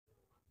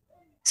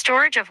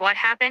Storage of what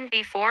happened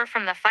before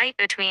from the fight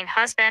between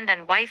husband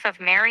and wife of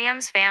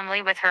Maryam's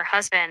family with her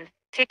husband,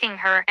 kicking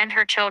her and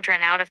her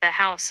children out of the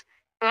house,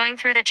 going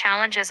through the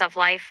challenges of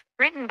life,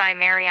 written by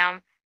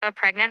Maryam, a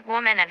pregnant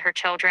woman and her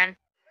children.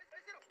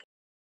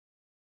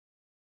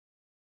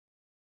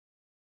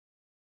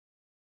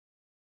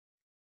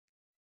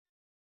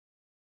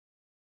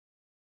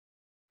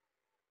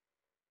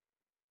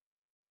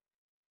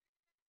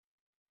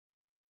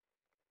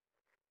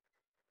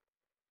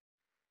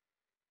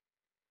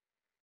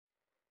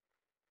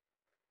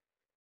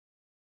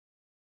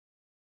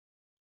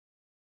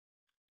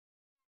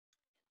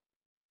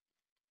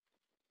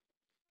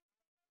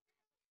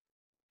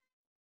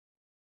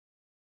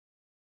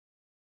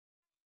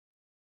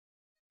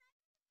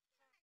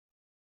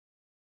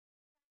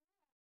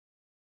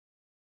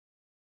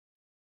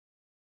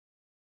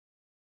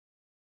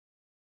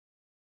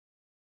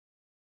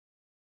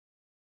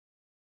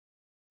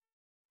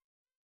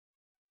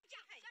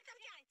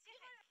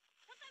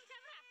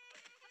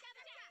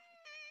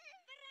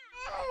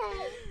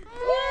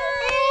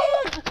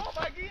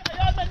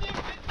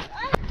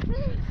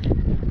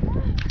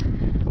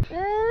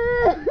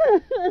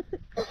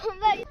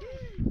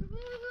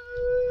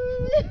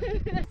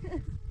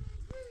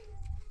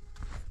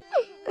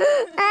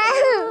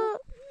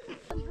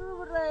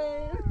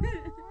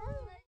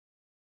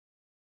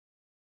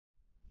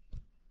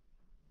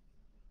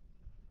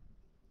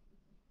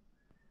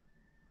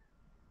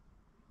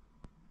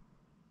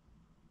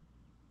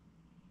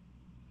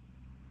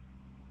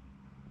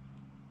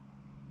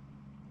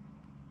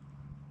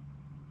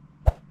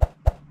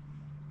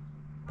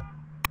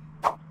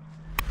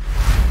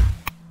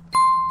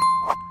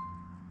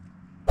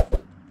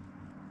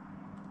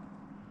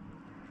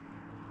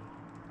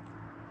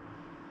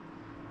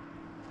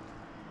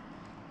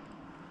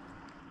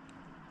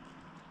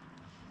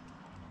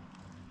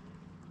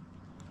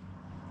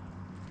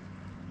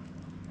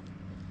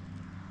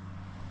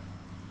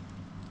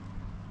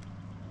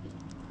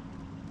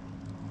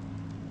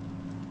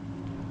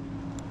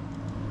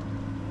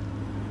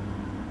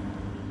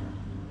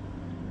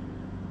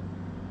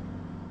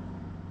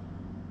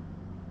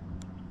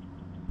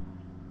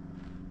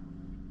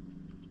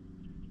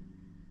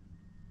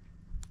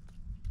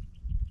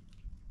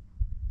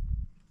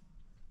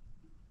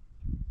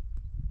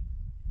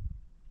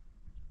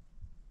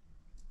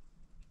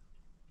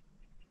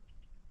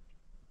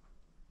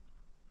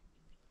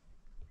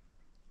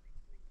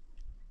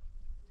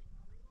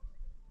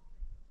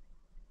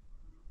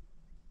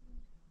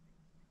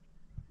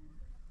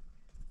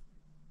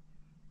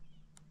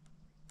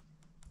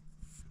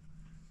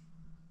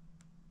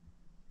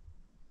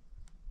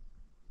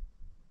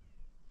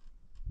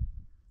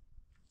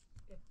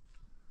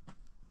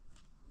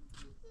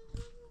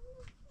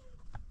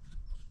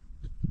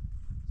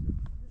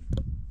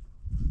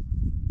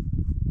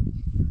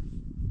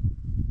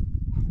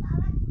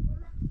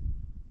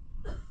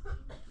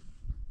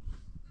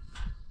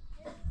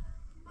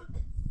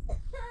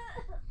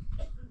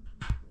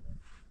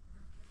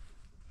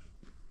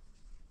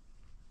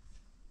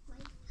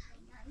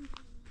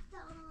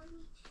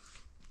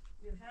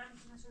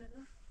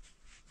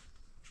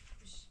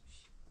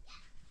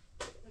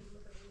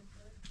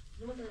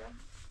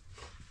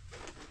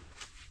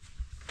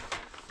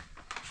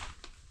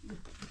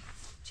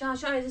 Şu an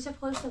şap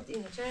konuştuk değil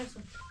mi?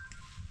 Çağırsın.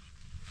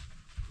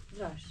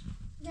 Zor.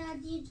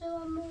 Daddy, so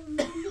I'm on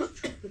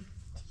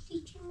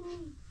teaching me.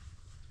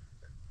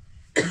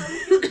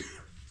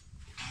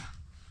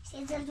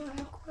 Siete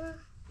ancora?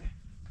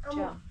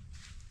 Ciao.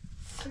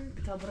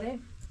 طبره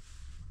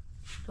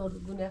تا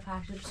گونه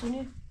فرش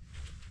بسونی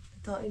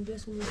تا این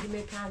بسونی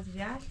دیمه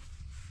کنزیال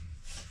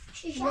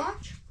شیشتا؟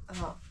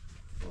 آها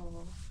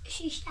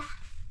شیشتا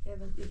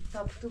تا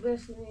تو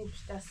بسونی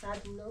دست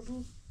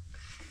نبود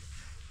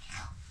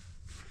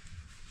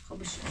خب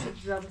بشه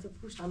ضابط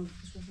پوشت هم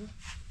بکش بشه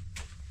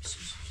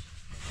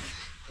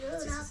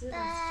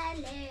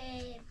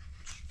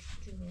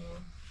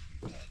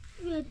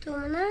بله تو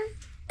منه؟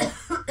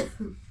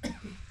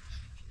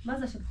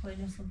 مازش بخوری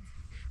نسون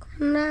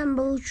نه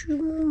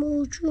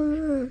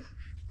بوچون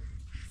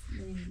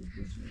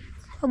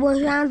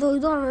باشم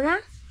دویدم نه؟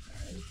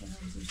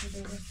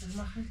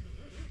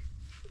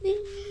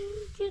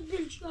 چه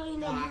دلچایی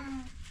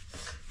نبود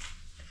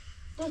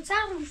دو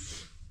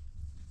چموش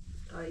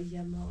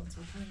یه ما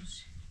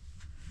تفرش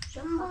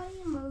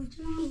شمای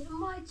موجودی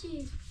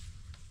ماچی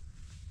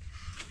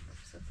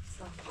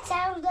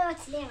چمو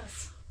دارت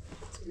لیمس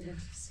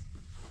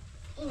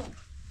اینو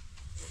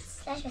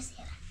سلاش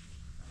بسیاره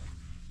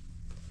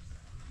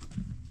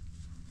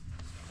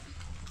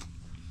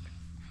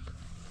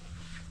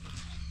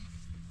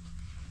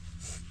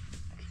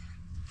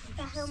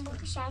هم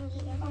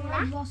بکشنگی نه؟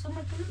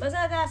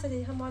 بذار دست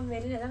دیگه هم باید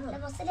میلی ندارم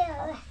لباسه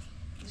لیمه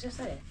بشه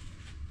سره؟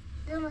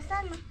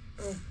 لباسه نه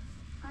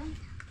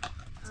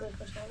سره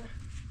خوش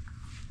کنه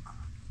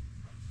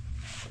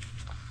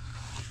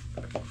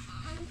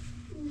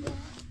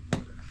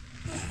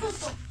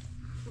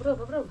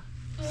برو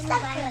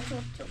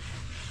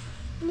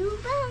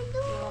نوبه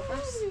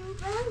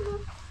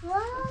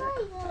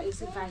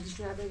اسم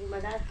فرشش نداری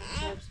مادر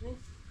شبسونی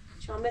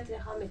شما متر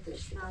ها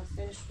مترش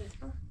نازدنش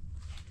بکنم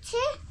چه؟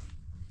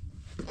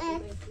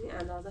 متری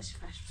اندازش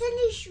فرش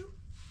سلیشو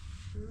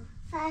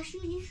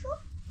فرشیلیشو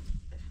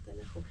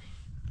اختنه خوبه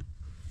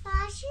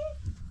فرشی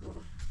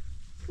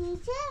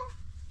نیچه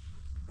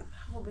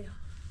خوبه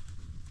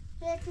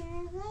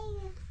بکنه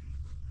بایه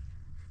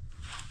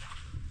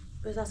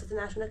بس دستت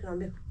نشونه کنم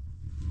بگو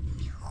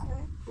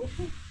میخوای؟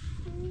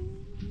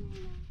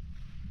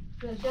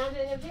 جان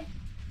بگو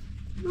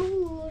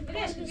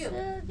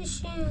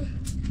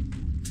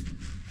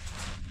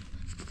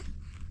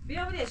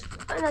بیا بریش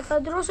انا تا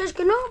درستش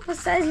کنم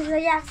بس از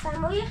یه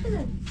سرمایه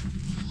خیلی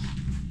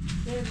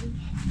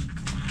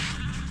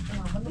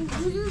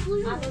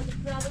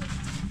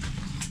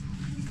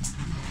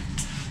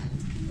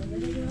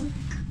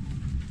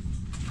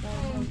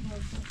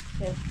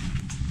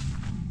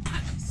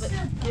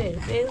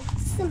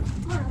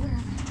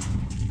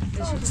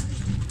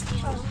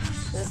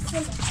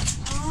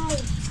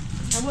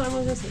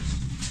Amor, vocês.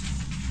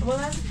 Vamos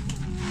lá?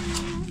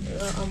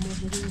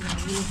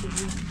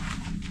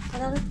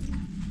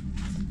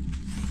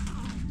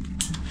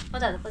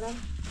 Cuidado, cuidado.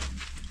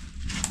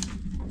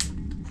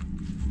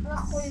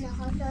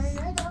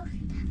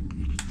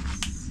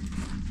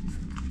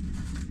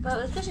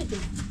 Скажи ты.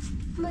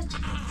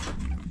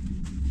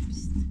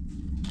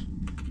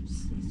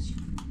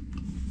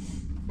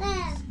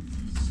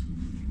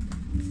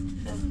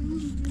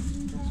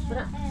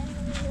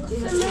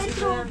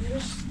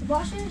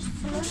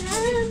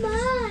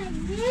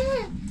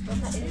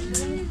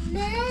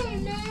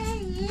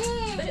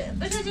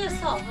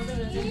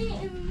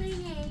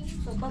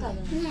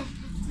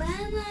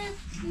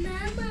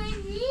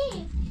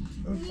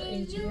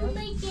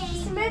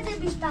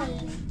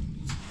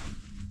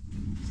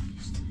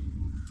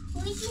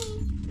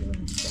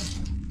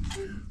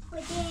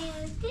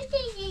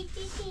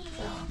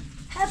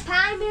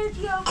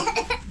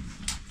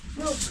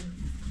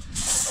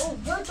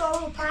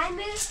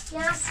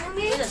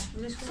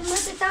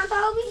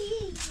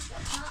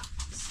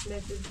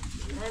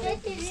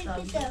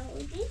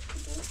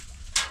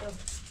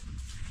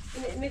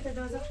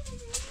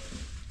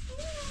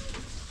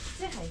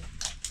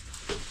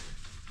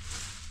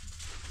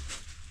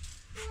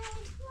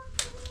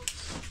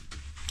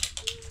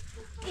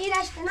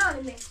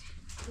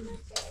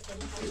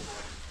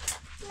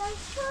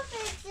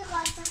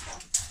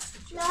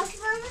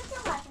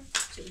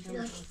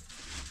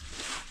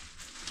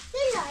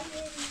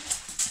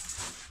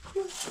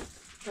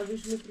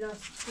 Tabii şunu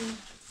plastik.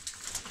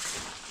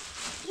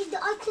 Gidi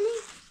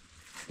atlayayım.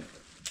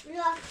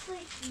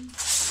 Bırakmışım.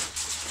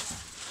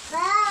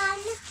 Ben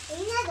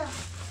yine de.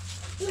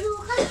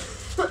 Durukan.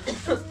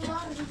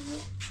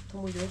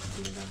 Como eu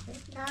disse,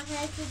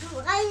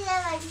 Durukan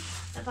level.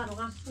 é para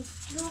lugar.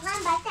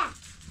 Durukan bata.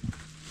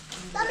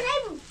 Tamam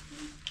mı?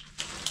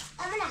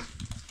 Tamam.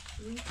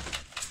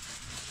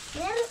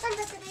 Nerede kan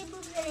da kırayım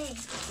bu kırayım.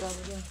 Bravo.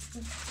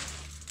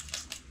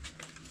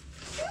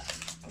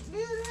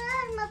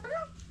 Durukan mı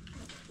bro?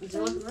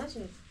 Idiota, não é,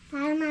 gente?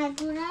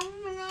 Armaduran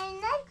mı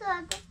ne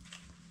gördü?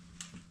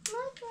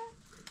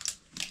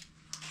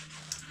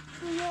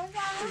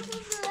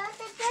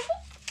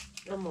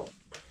 Amor.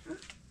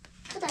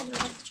 Bu da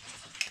güzel.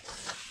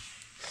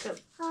 Então,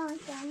 Ha,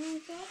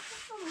 canım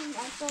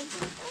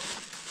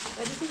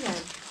vai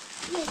desenhar.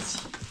 Geç.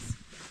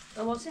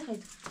 Amor, você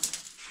rei.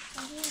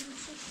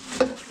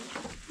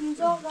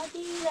 Zoga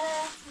değil.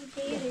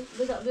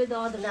 Bây giờ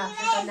được nào?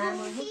 Cái nào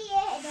mà hết.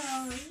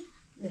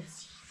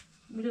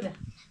 Bây giờ.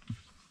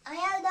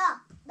 Ayağı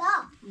da.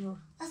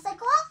 Nasıl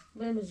ko?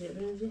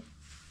 Benim.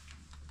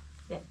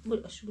 Ya,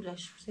 bulaş.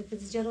 Sen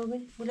kızıcar ol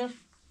beni. Bulaş.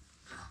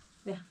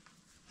 Ya.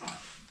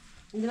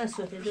 Biraz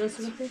söyle.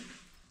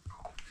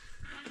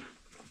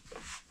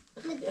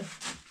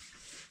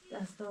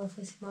 Asta o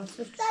să-ți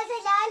măsuri. Da,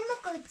 la almă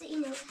cu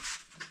tine.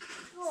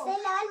 Stai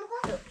la almă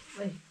cu?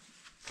 Vei,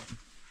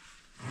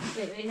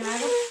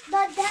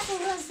 Da, cu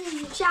rosi.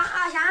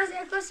 Așa se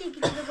cosi că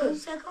de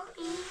să co.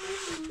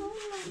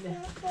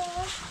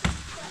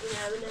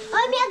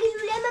 Ay mi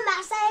agilule me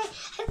masai.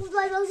 Hai cu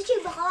doar rosi ce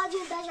băga ce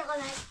da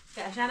șocolat.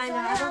 Așa n-ai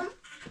nada.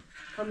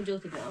 Cam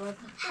jote pe ama.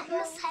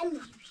 Mă sai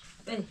mi.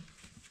 Vei.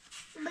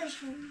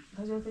 Bășu.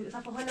 Cam jote. Sa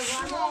pe hana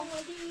goană.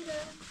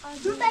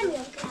 Nu pe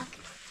mine crac.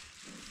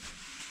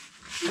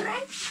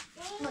 Vrei?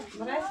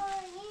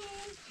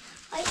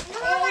 Ai,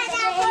 nu mai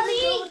da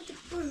comi.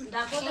 Da,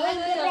 pot să vei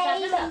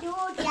să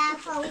Da,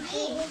 comi.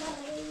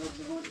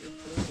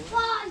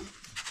 Bun.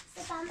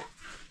 Să cam.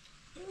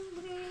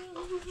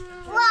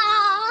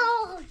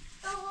 Wow!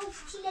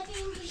 Cine te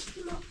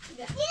înștimă?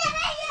 Cine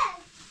vede?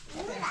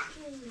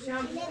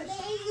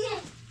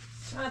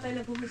 Asta e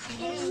nepublică.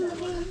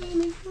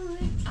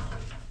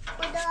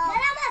 De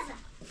la masă.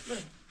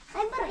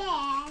 Hai bă.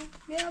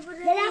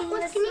 De la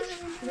puțin.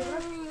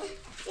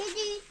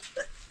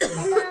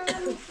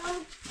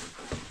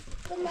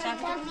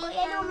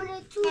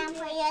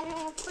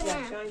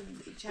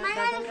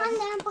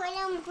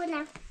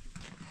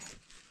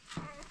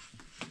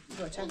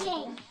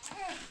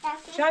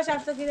 Şaş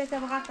yapsa ki de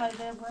tabaka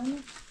kaydı yapalım.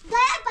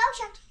 Da,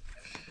 baușa.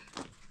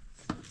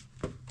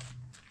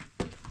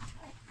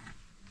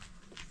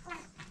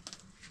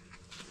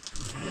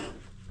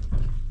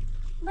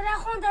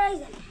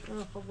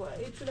 خب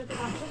این چونه تو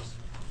باکش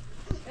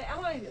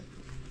اما این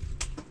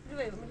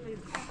بیا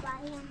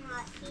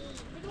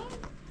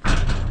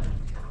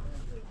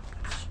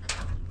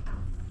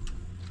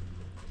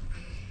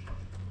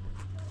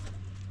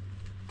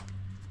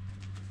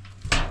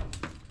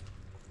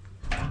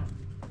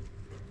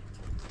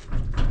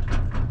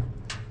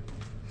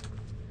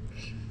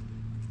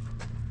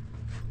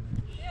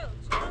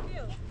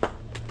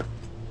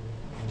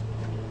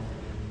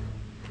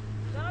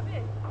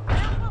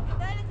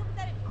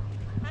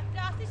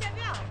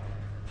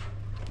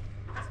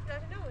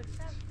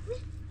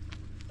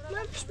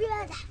من پیش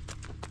بیادم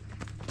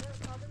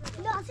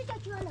لازم که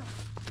جلو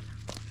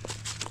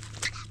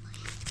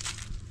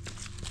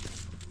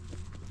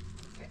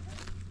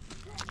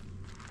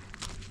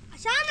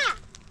Sana.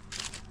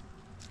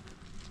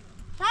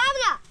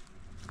 Sabra.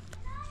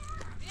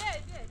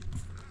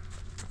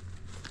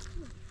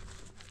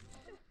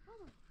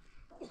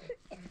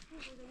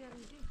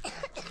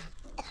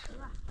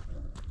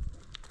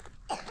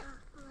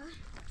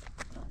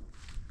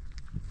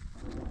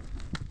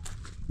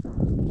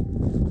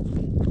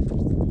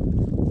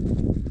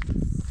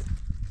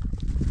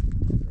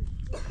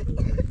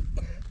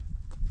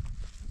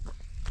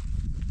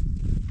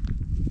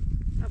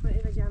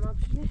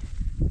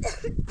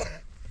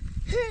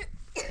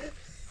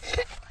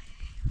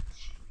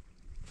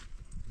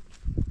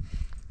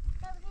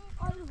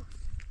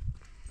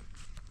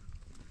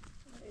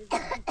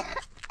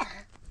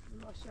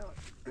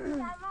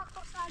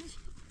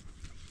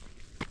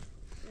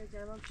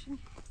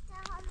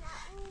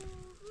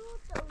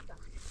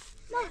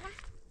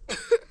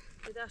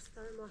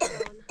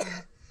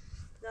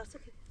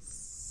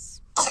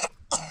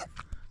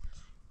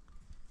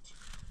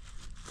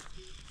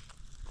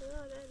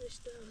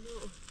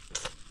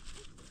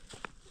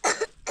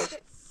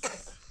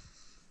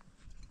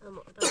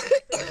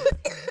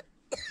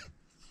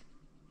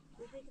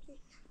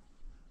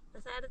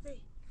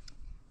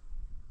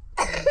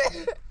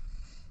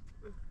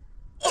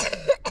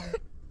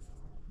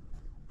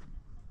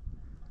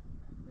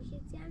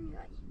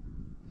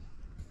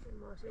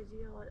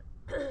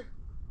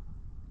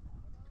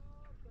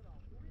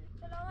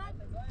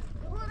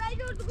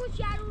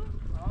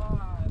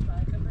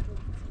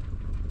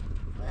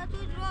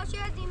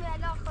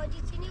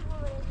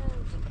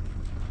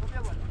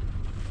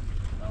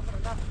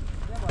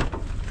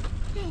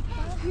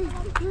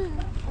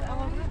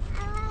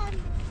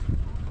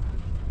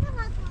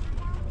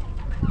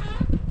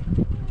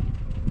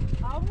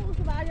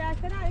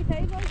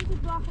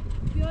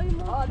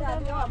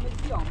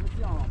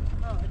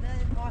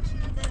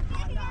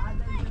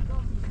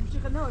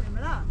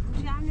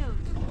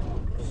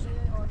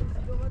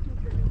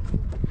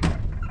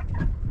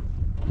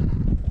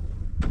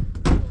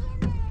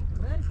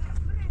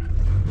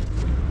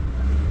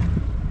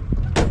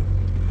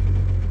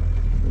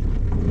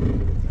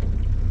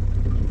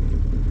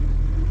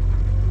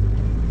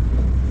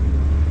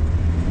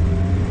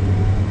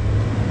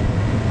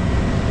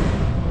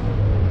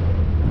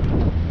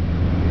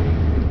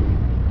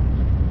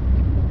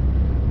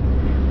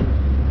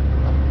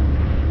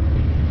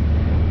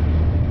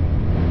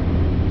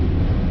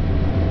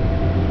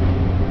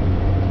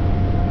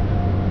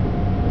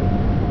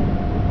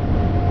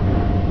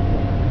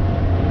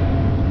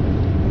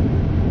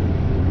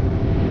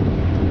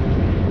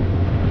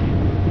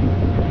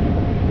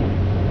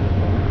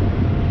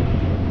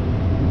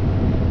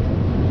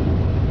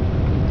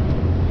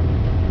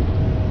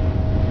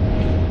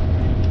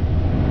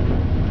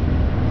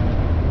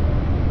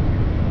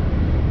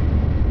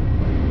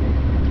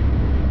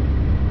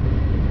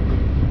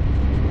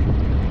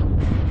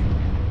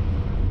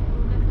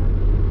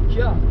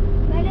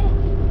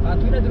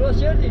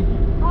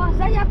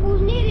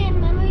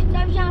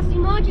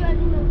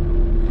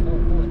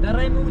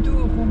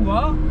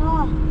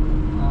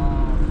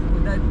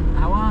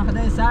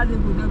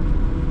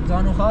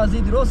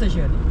 درست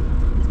شدی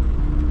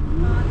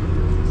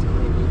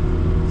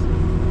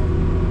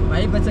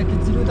مایی بچه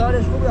کتیلو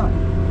تارش خوب یا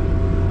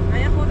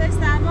مایی خودش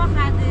سرما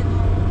خردید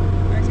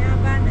بچه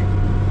هم بنده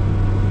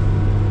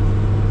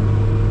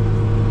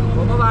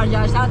بابا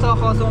برگشتن تا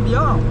خواستم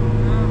بیام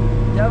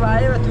یا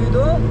برای و توی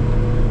دو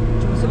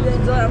چوسو بیا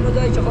اینجا همون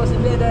جایی که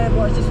خواستیم بیده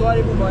باشی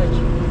سواری بود بایک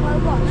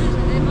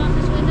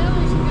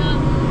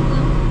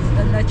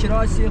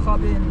نچرای سی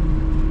خوابین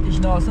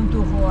اشناسم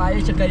تو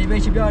خواهی چه قریبه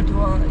چه بیار تو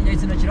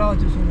یه نچرای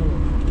تو سونو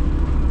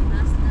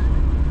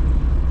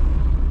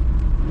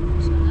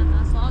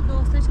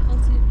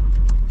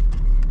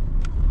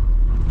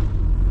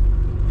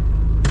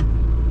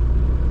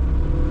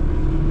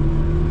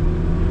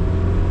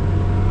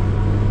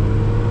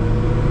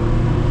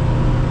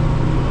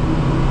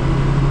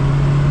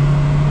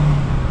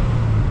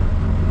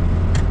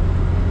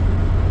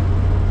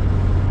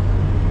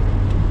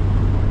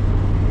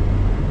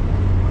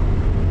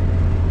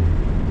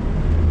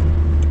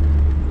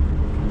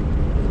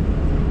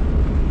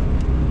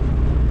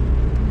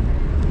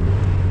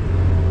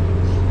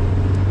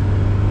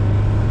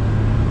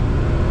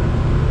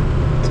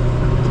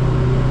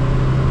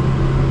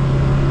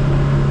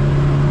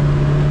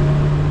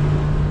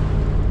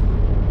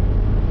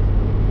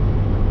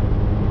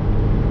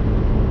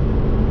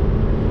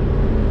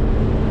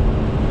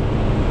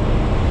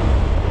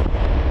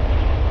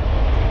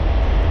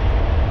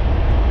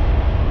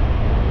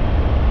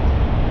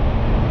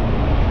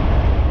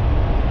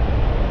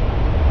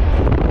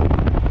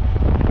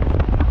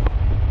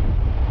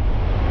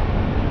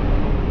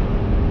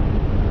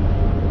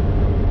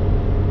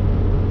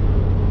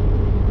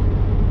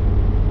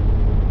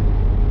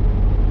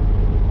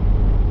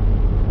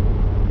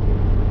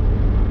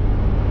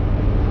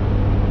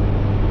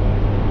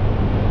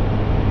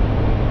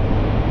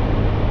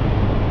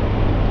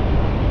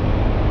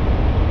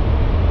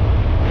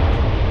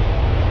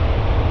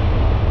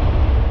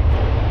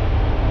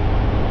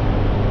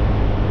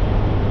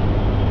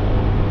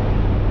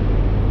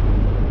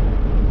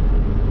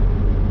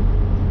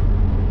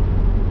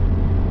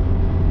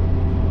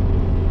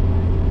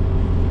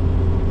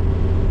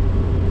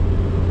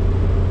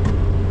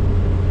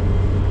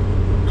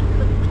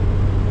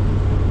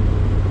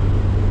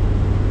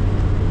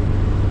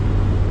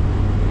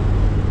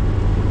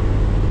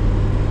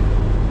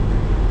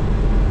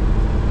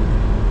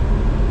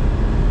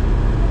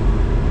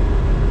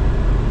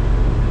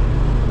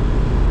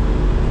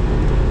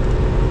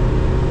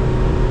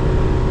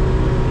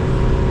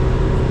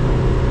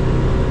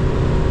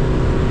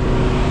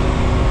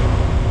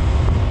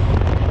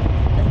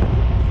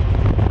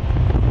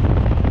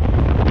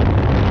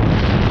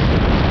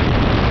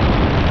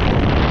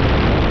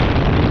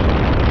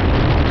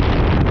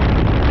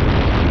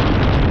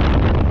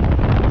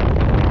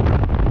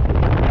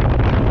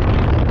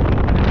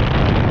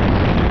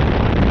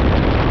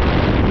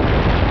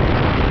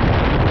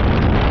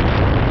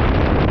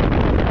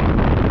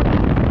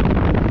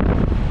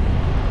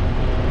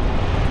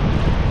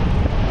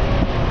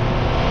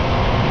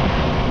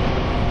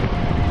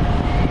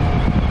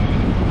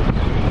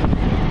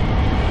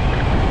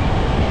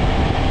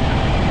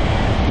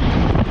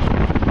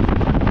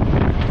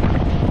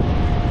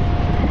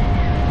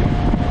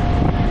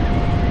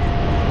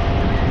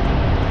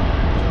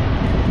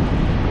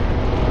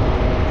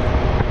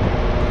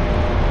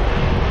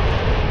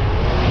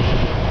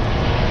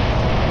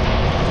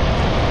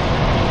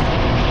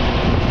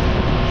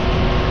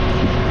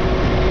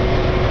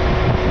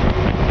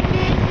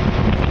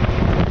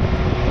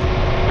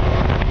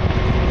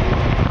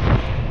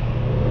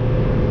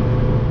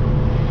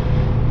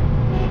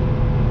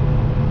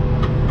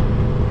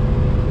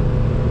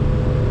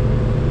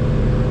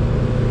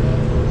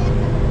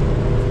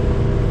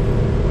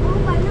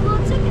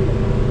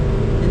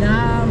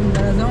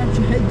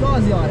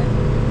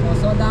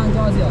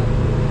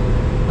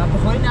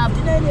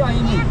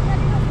چندی؟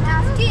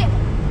 رفتی؟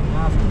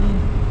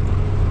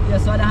 یه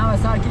سال همه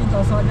سر کنی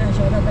تا سال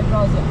انشاءالله بگ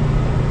راضی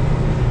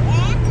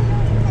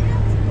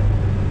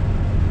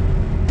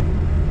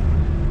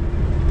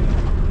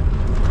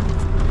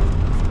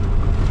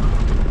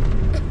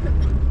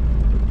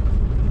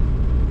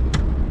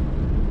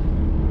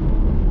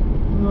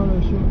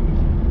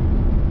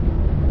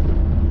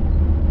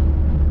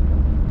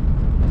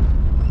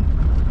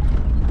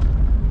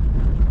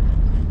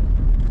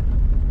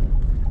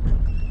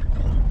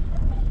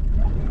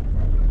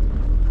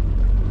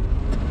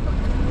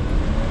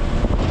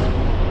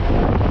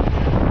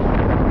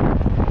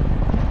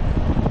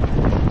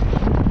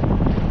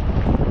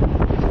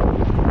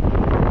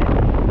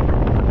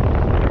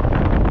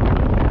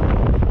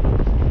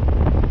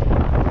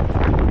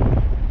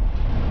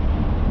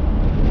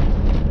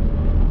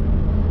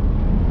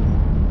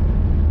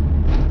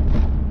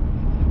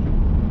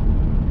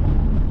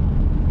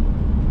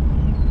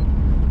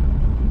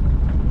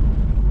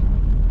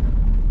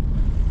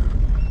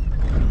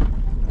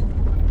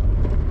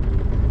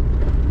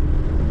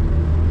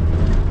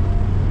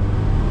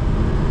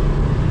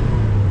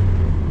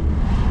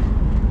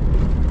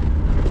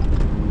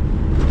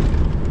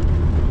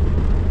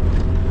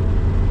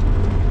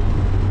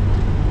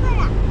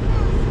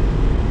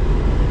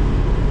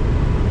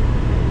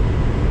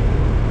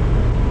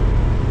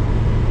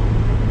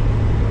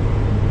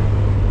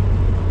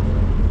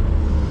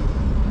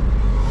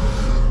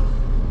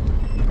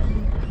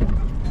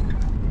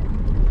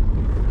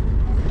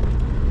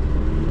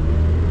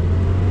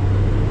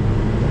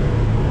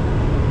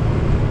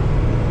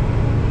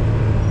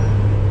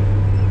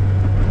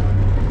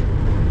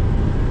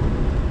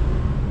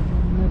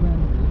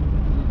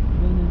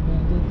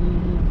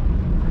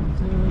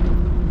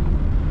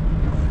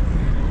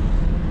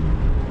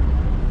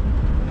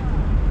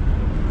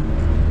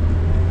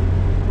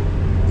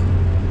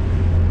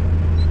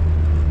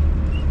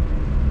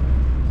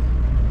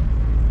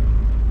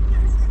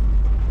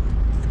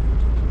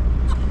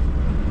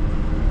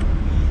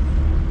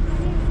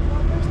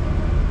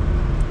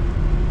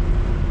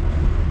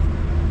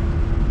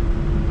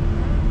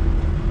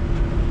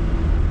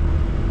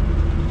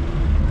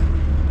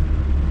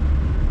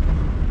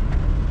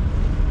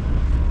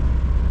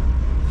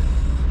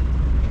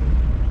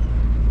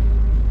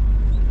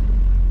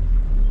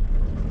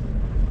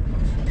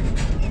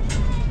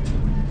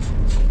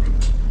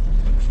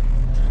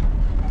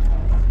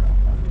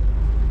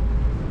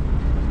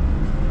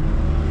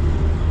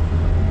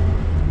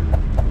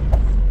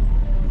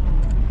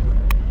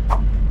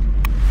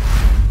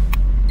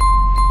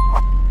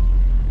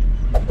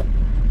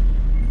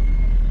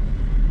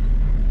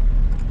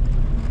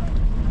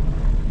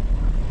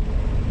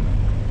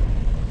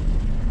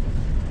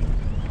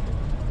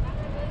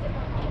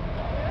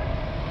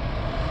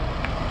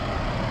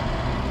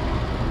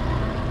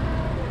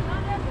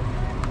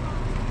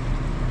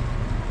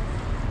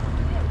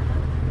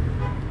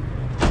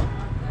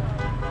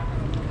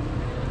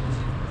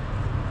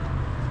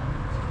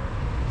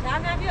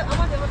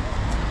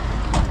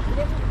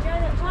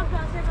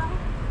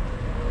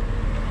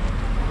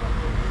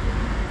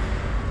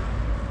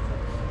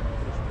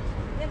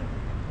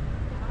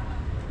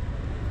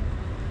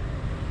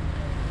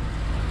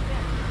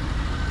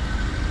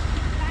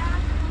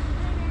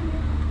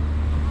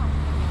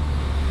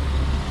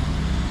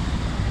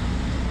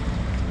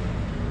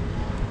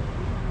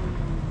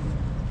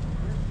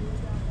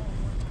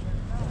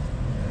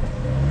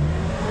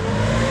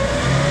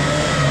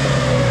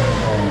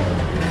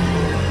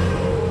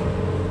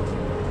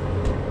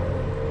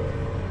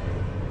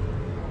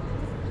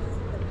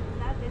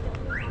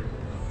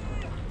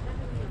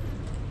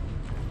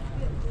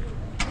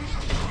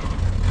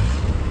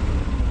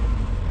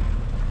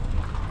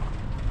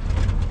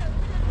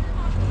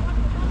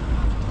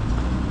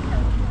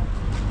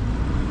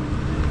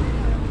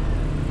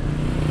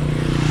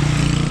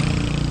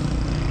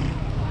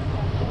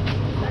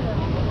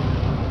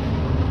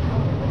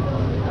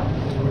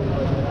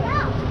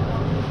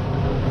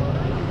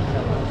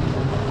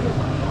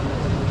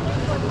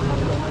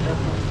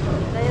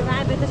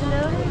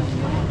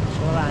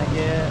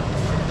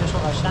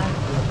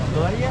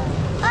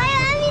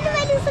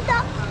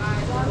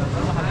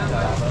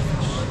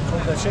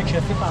چه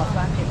کسی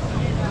قبلا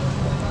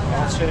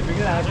از شریفی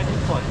که در جایی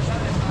خودش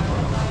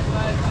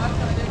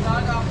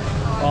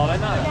آقا نه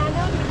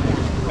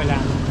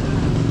بلند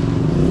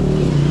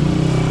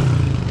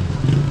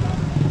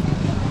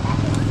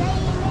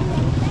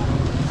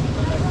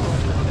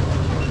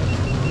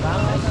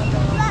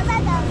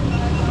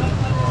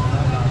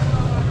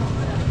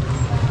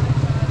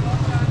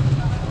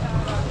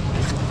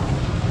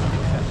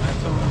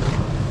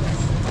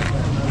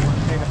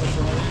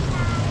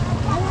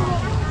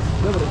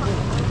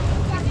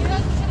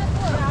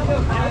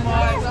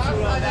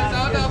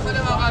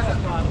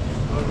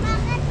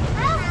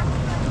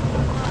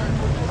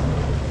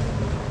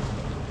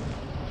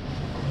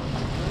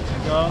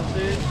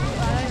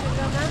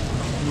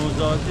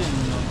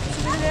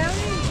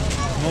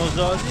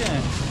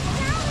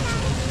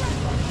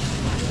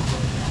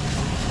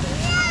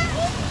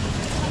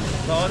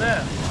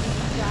آزاده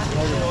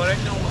دوباره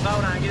نموزه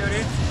و رنگی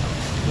داری؟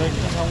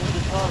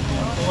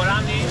 دوباره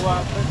هم نیست؟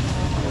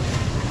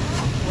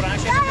 رنگ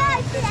شده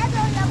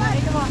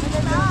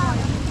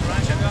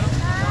رنگ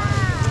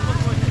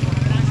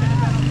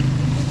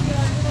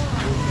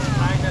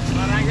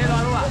شده رنگ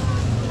دارو هست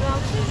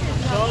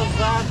شاز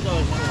زرد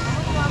داشت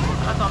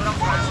حتی برم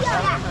فرنگ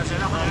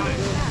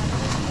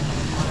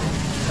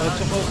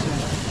بچه خوشیم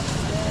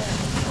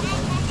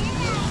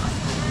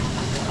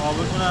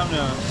آبتون هم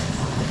نه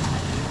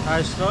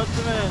 80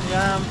 تومن یه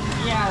هم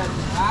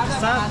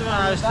 100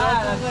 تومن 80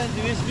 تومن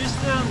 220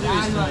 تومن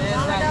 200 تومن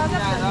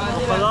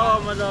خدا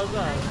آمده آزاد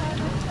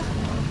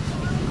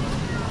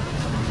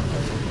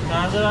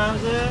چند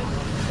رمزه؟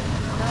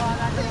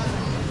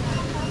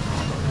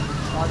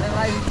 آدم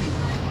رای بیتی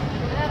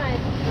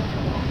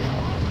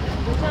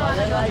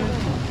آدم رای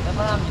بیتی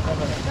نفرم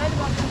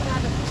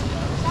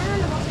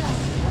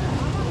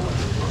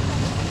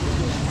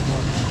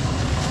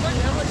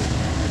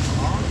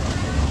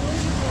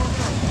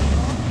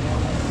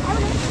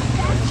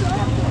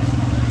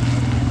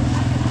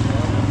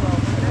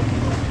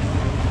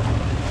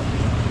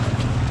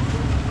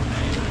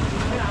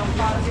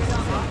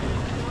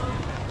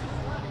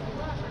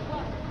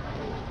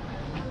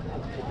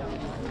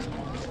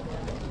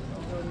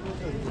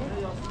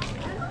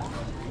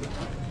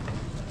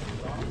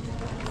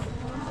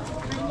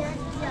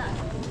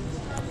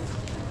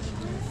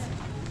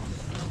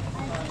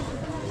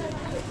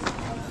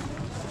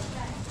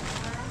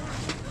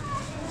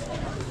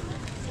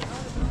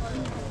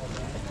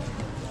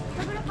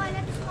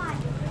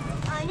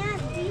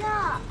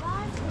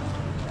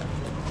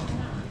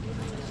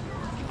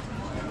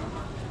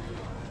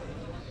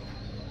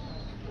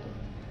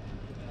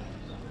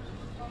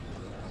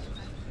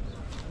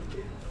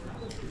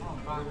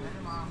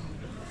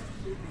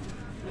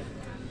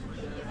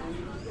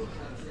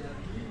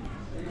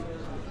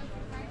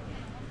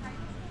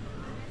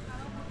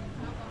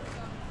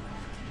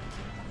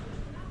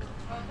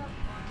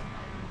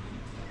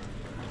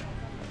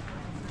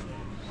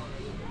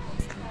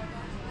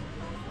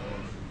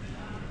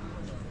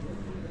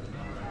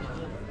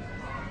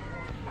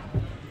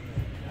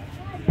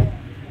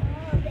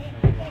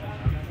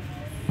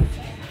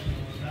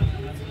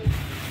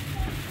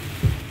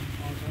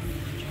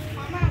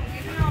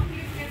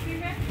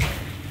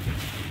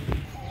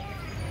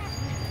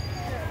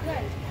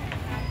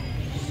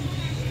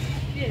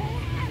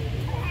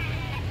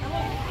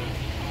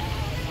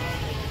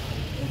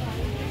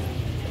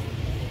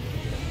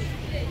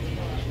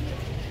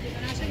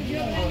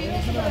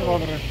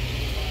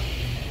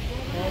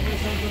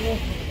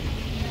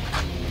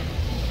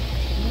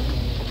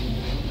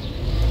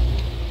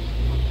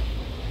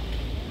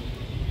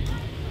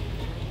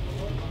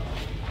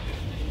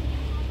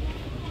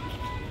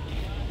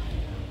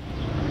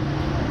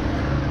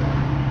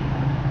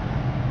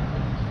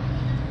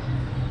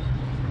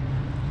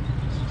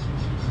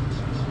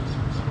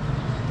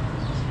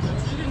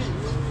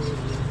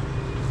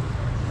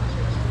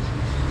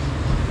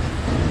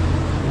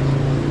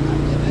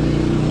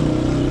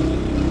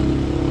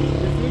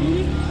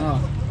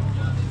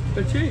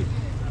چی؟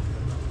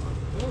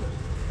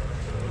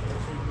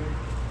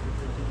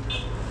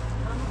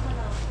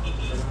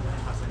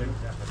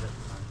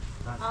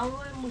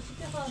 اما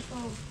موسیقی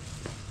خواستم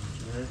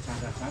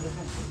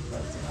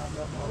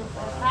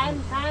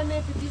تایم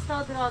که 20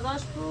 تا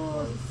درازاش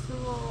بود 2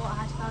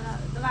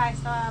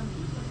 80 هم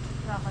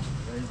راهاش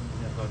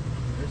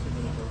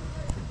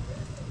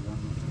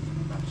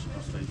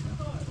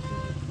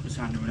بس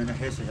عندنا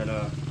هسه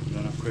هلا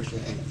لنا كويشة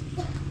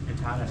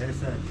تعال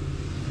هسه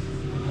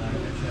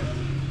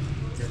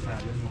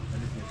تعال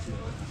مختلف يصير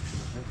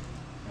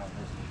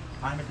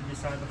هاي مثل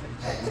بيصير بخير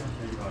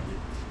شيء واجد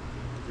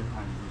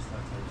جهان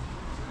بيصير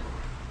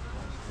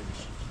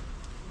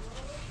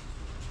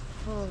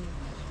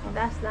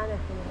دست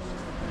نرفتیم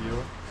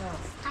ايوه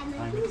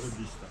هاي مثل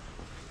بيصير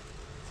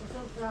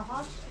چطور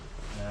راهاش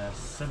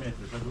 3 متر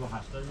تا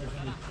 280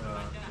 يعني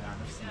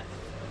نفس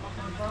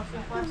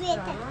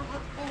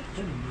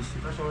خیلی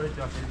بیستی شواره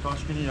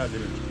تاش کنی یاد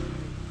داره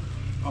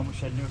آمو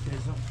شلیو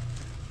کیزو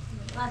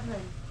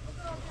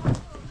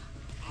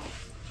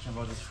چند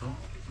بازش شو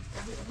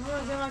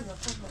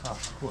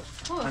خوب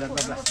حالا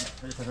بس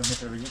ولی تا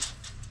متر بگی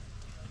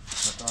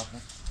تا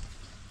آخر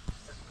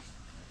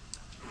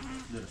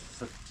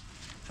درست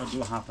تا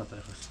 270 تا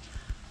خواست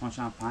ما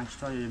چند 5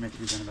 تا یه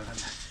متری بزنه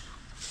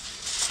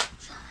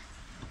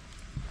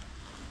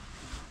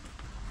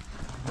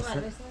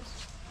بغل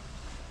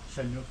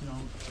شلیو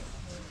کنم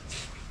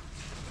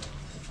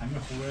همین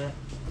خوبه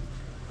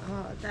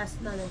دست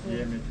نداره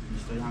یه متر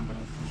بیستایی هم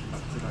برای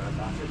چه بغل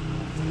داخل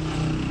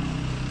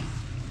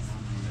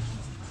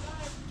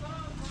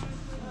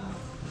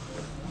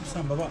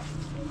بسم بابا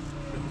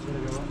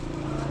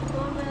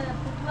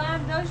تو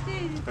هم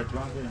داشتی؟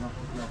 فتوه هم داریم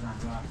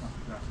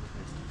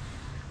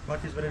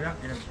باکیز برای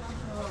رفت اینه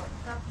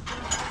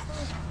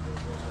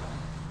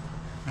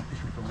پیش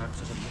میکنم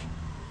رفت سشم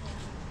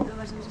دو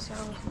باشه میشه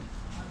شما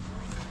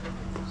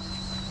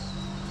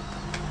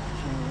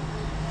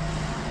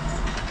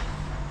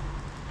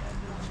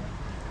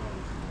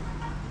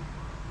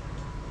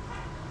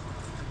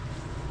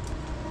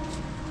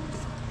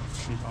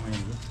Niet allemaal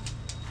in.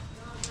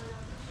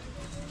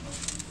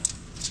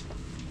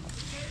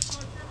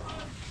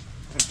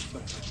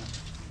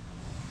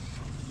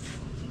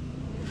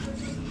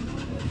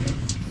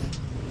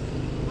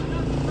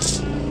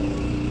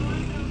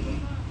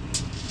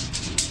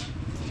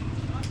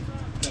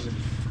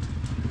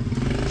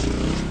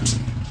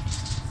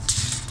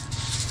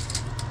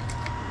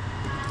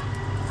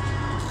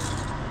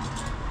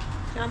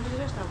 Can du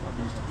resta på?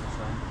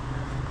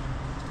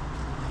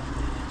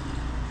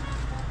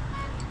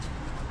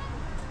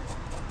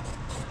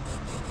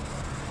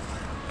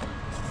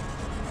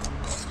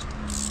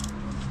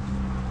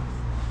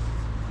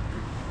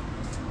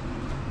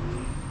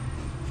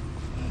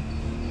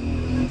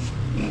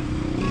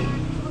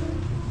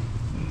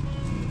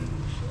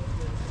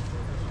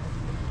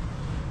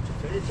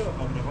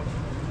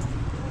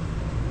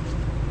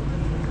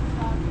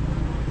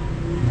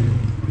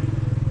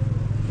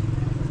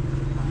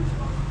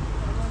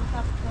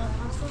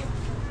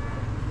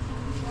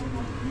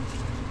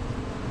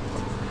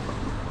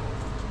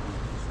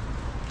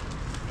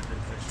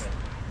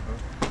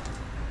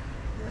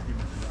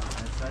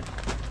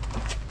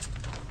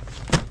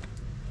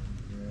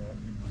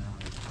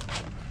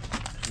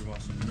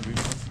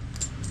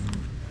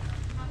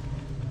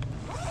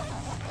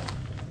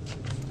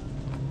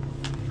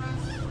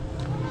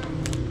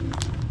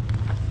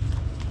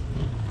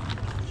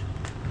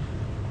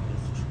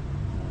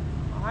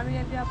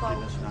 همین بیا با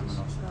اون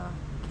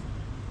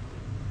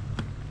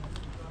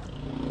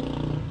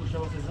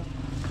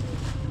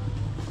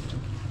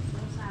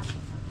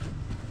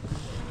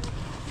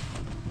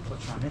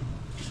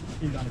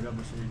این دانه بیا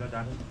باشه ایلا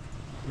در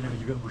اینو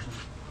میگی بیا باشه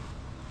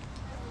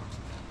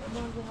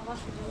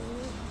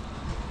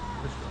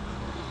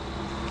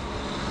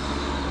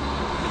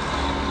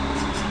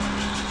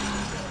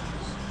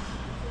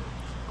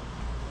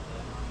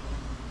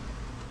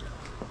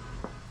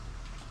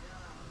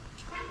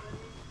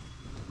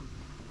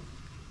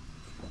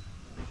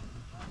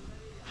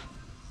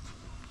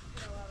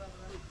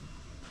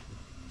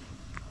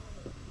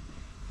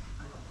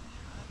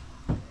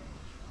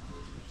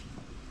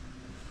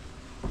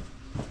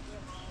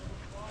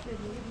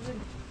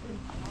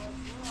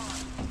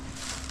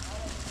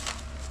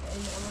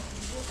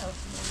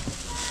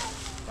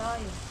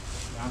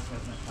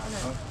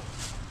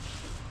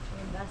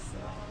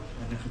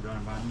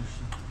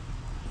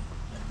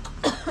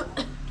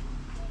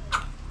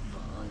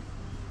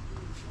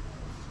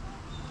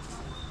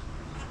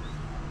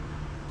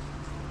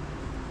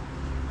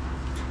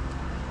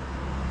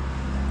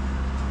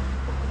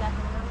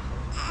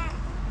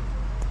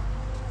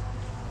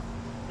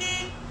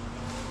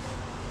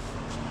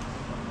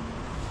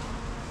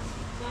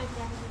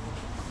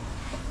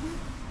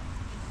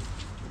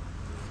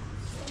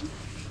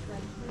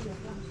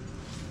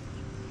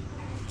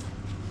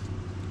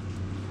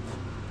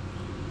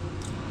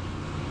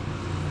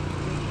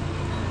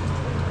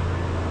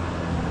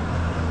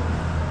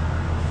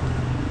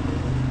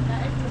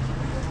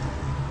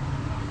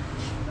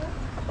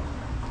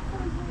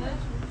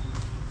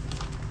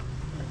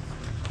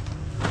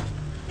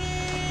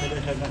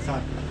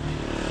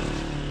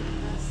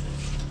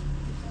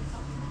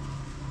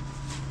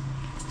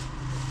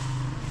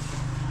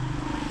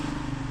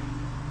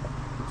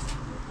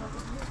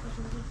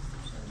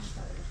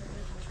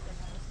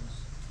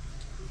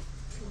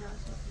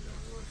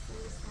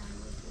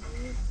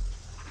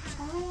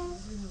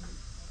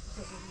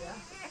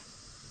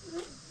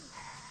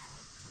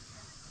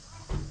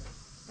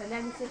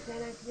Let me take that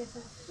idea.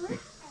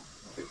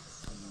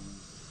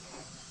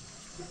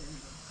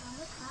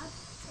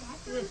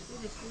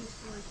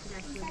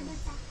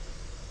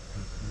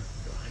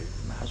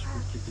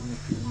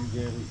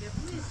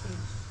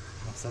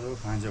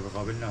 پنجاه به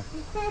قابل نه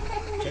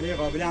چلی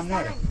قابل هم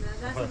ناره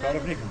خدا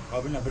تعریف نکن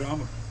قابل نه برو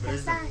همون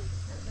برزده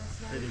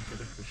بریم که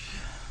بخش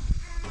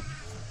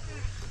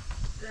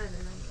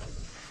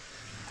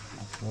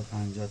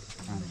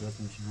 50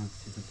 میشه هم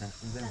چیز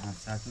تخریب داریم هم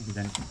ساعتون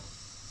بودن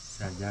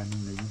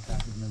سرگرمیم بگیم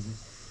تخریب نزید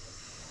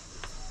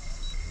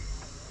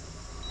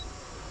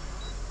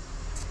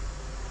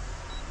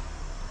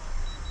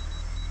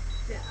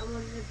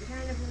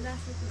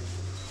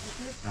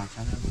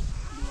چند بود؟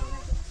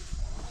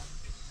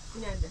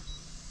 Nerede?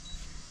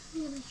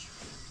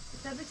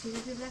 Tabii çiğ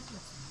bir bırakma.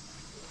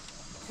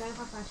 Şöyle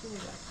kapaşın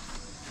biraz.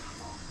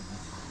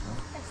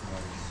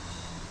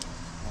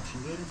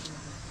 Maşin verin ki.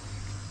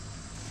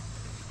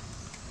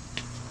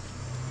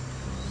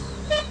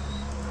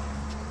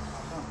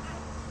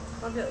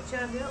 Abi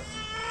çağırıyor.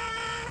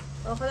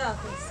 O kadar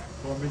hafız.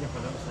 Bombayı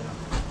kadar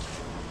selam.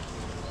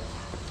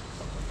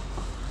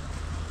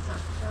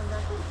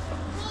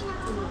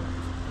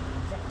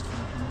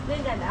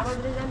 Nereden de? Ama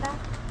nereden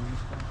de?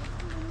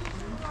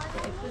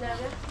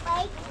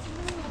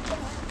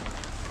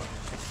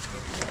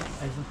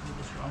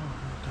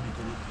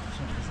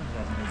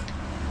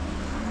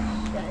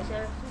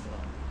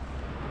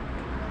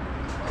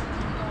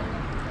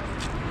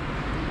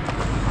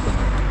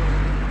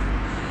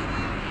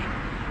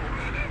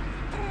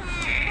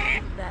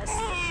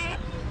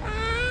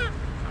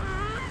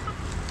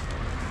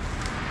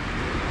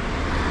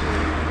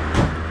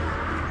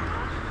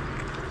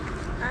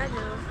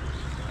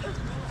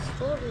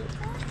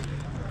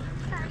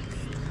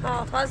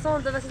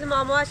 خواستم دو وسیله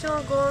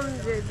ماماشون گم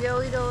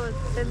بیایی رو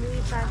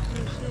تمیری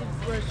فرسیشی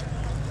باش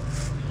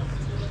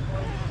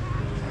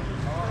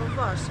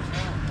باش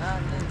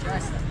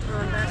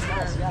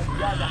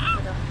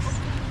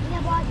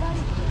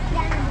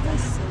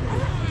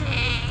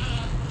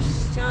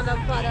چند تا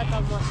پاره تا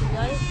ماشی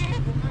بیایی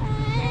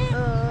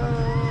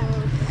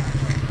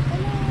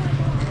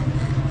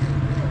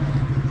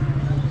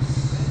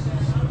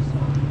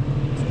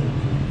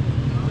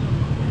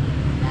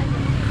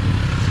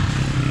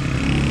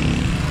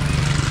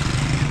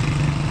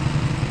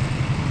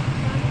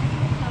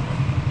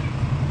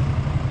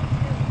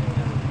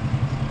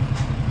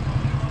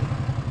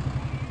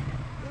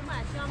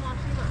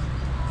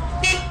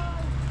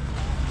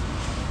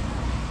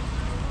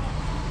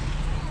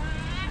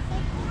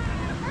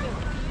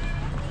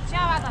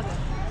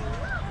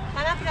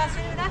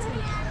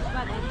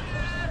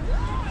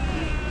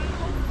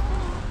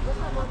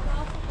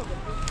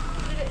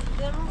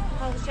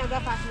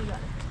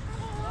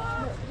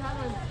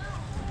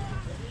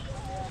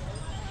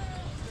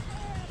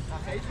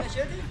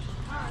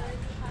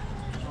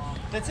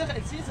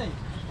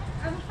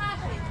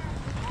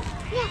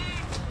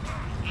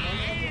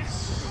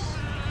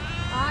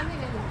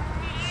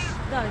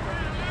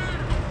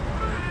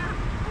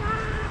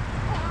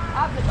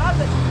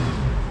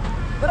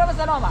برو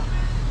سلامه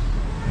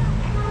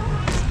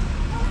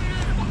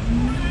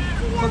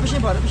خب بشین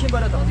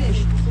بالا تا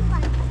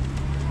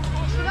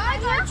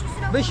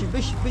بشین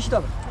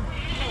تا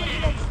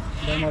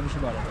ما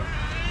بشین بالا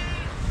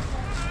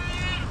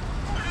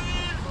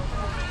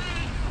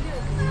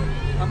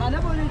اما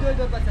نبولی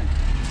دو بسن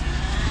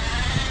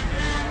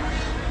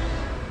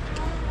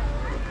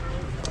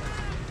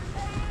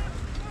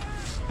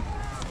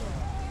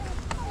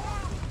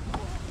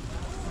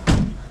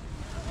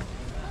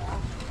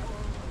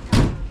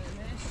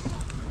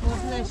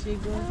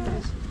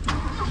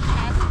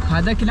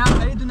هذا كلام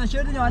خريد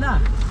ونشرني وانا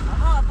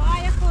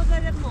باید خود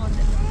بده مورد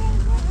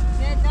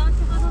زدان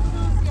که خود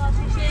دوست یا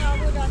چیشه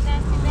آبو داشتن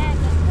سیده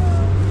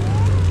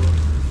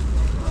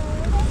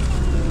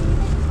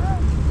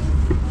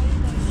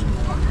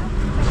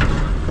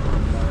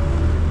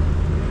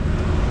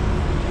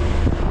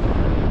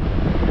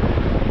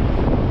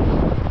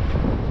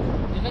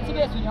دقیقی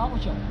بیسونی ها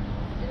موچه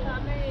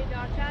همه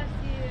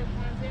دارچستی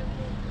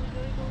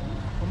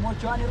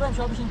موچه هانی رو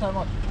امشا بشین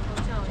ترمات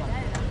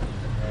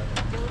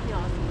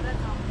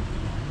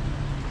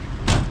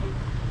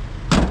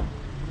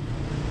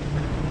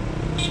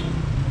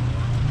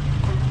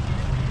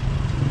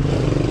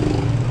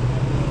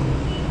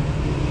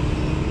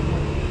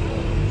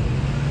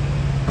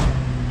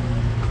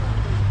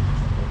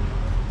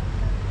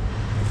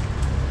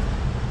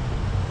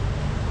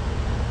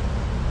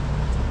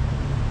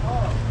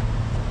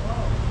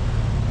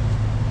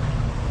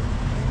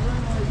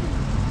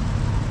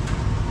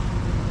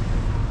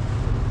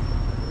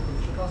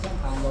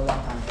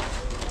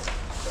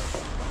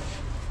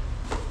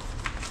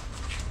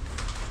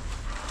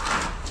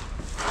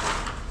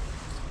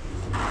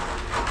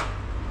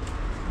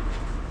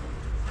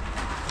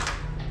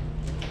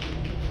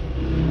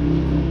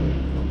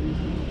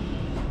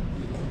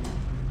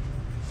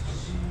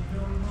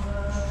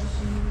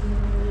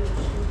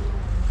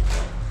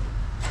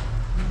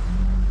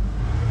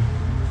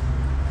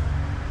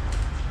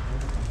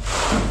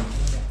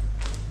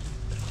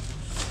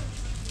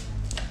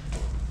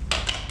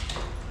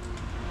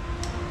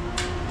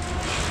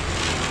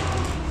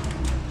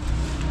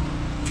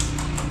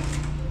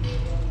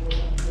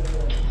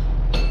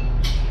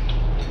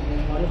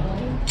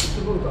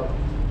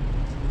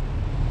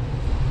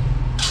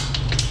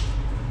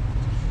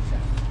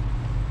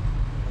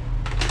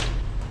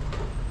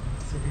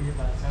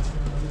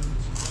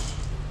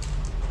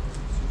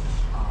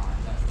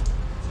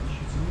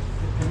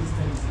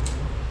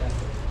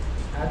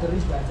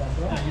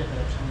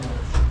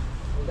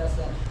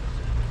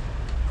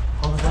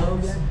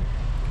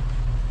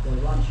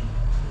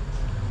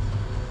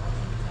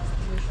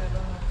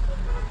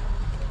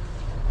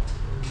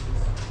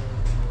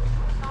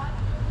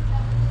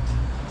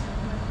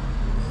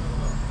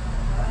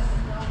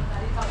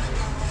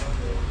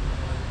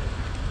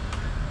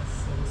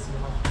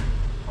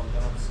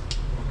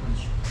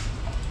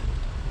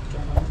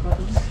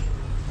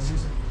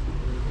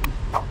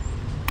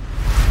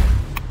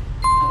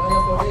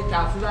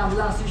تحصیل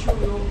امبولانسی شو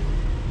رو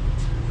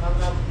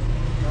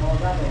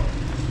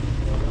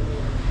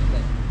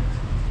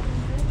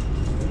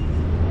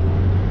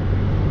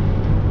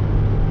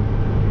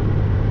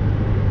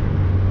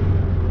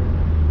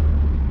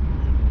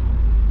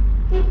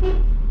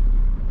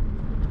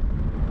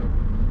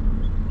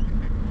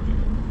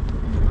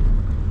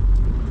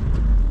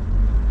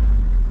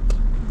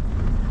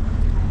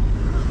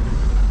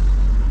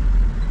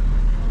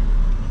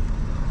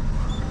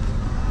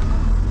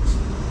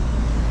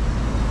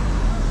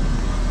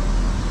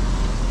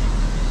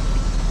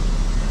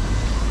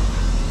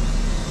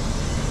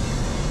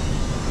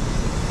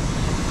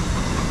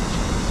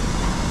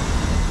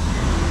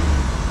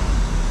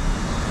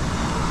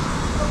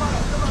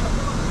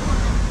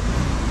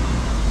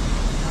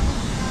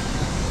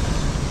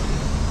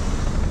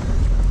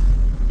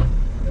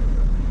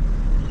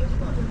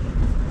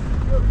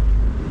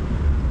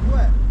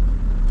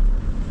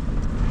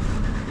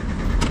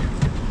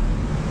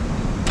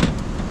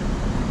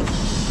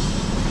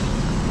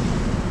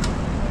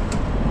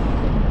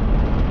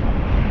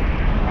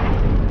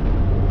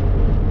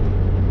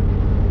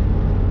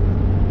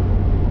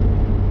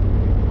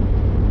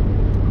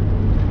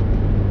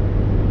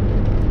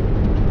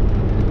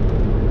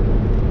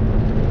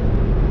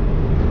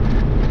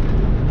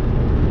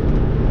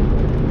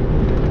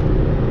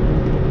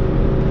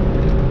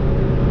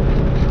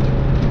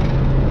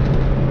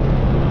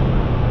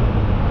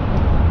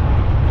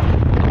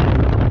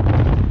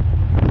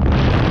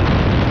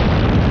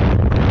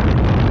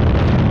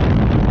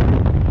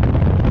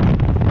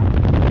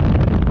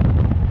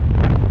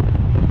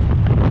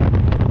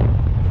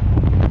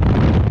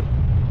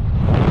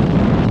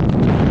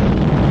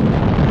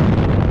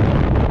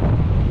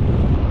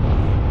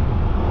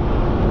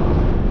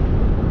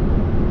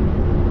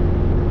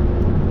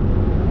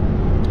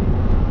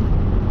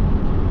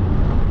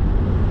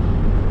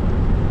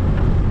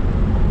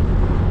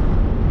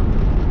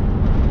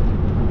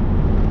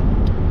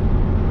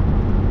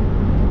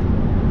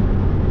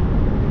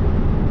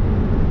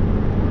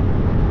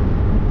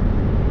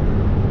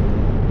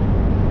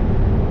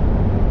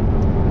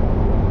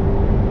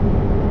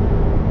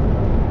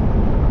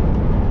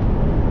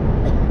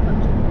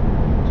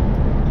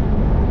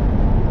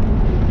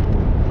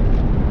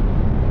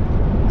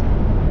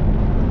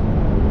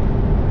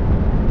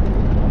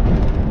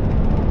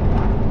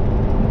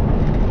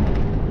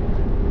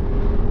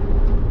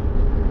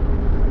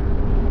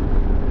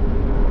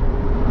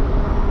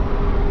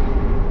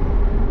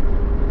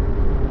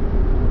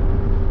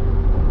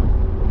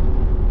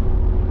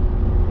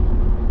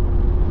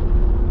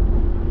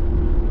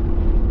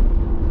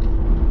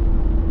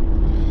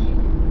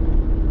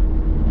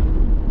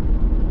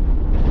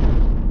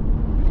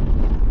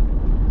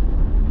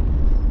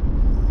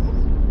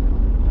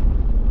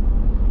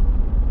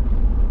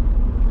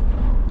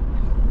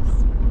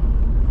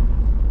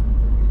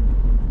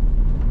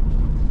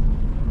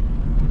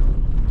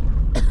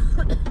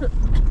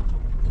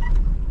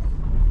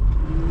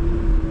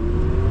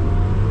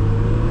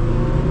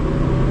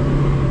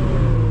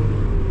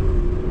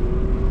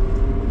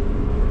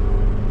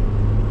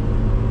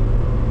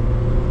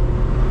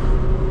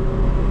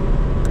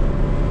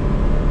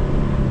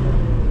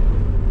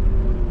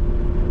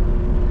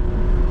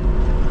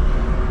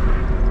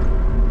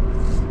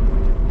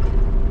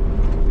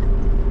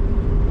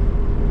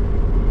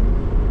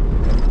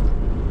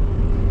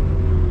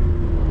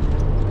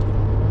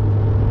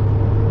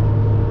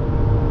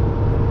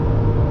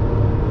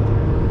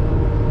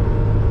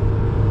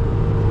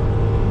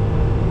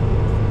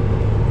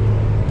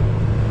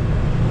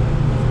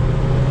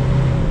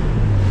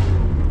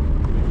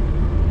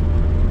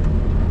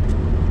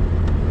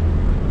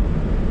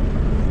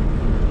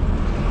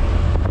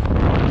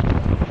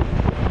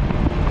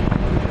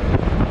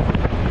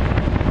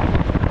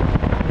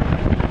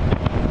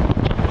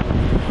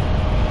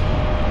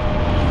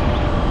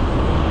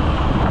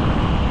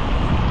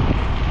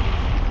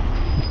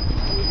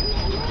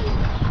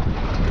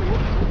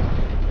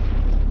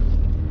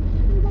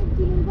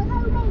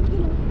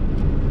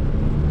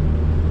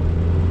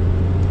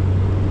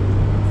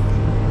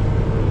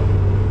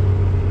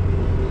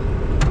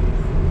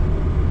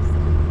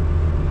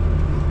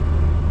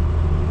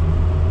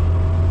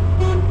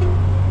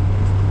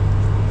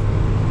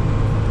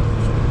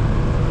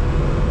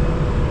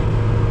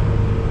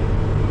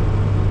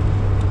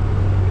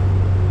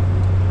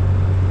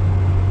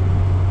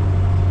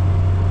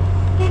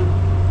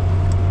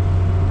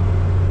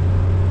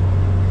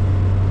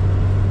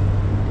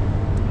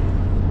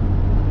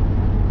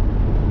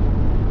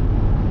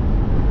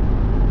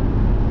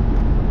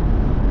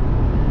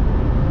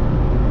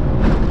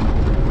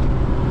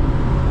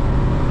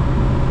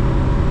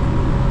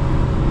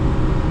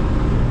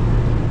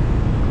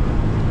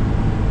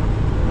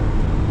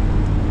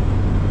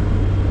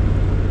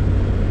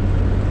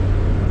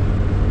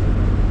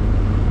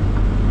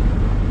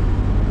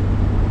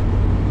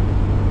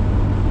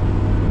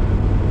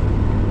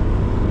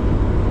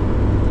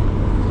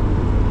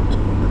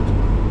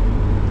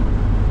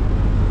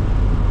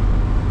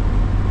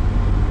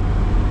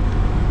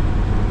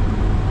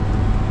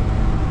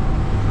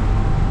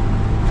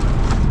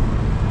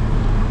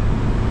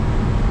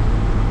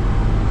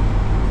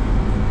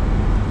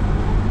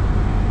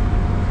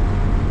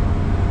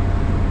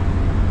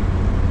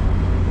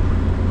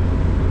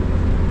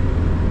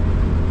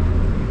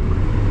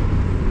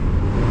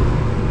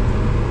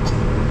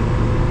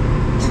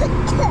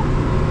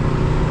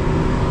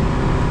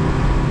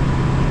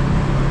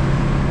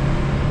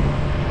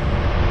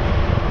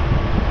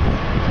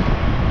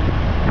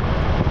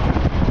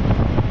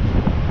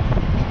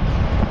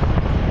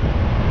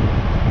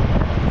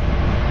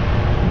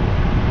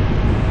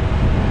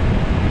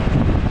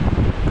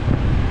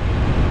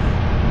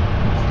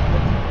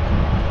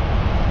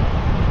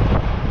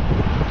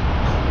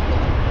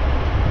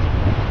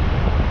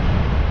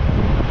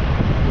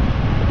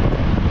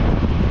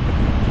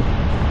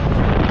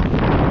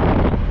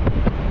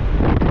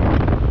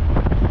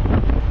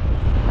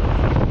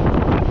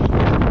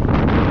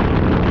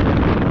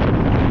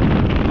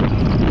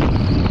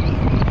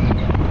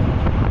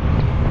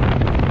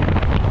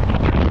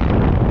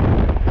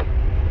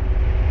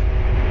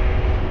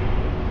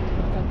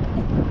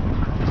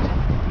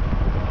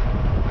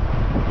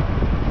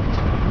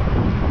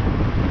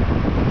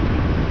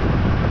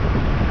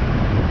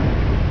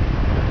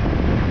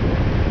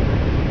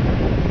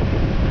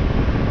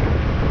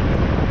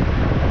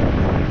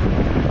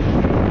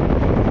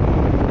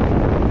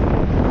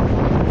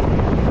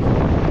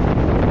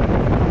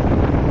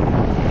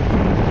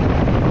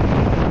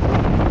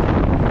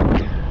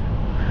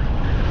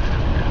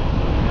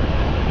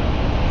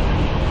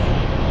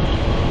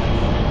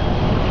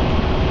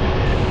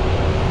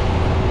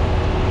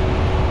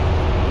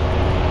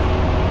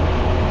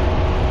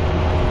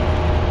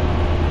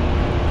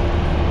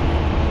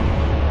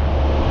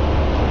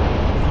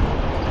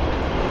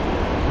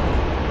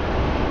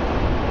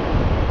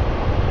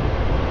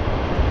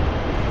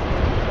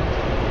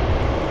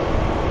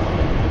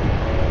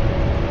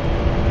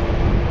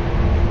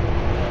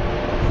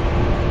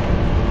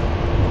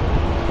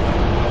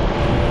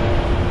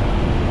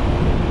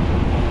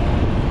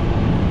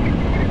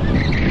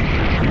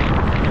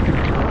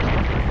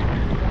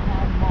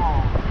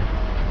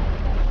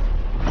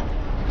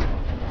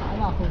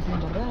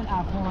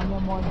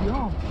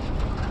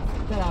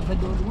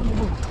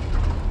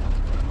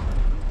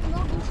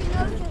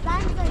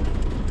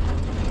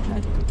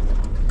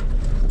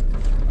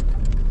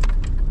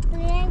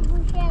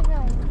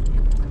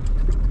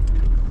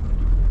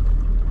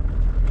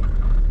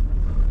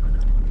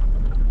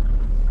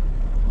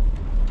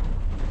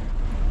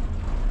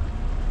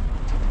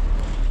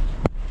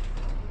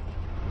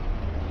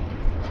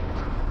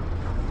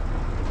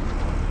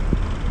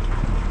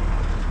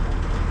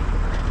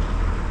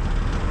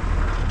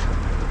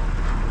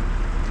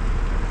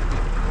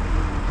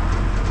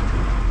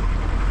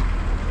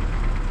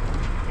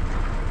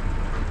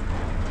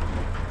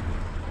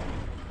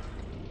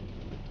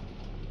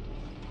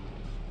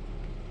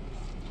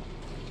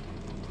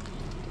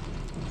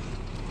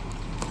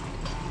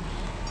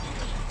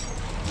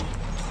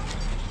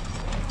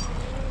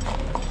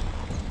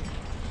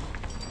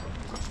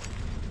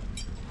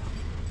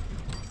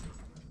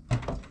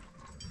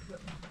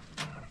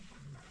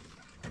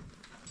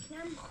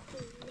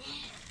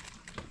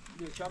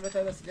یکم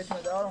بهتر وسیلت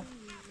مدارم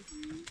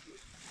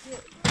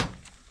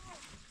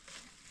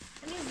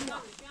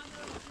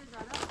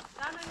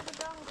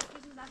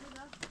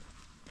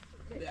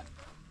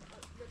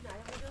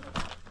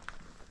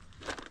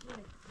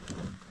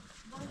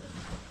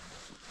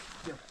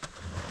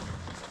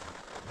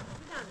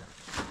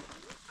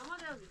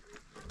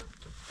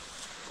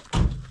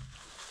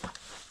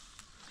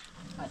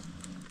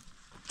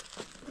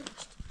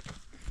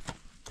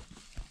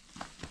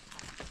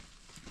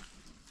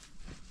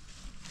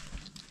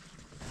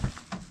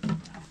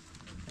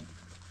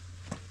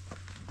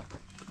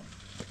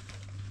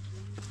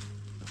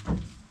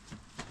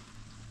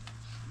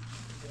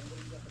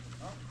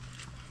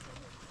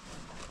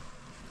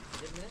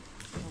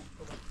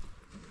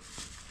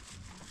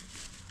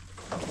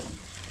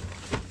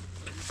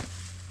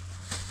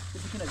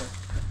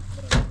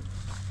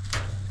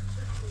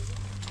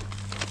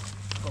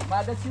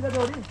بعد چی داری؟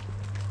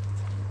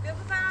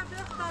 بگو برم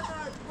بخدا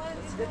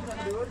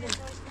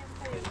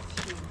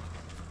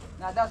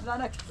نه دست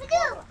رانک بدو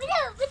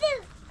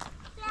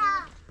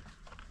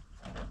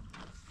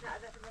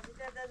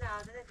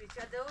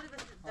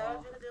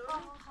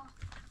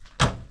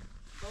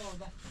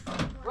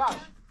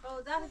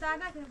واش در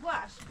نکنه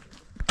باش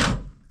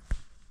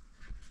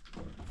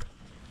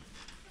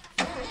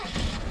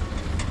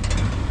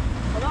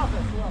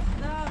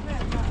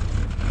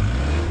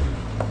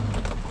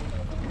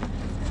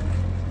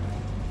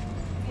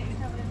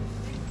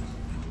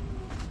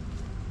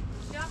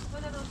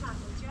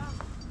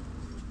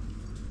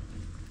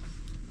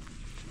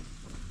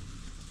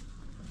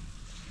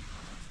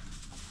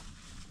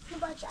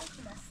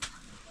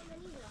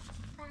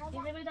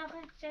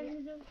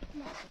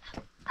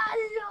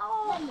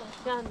Allora!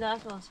 ده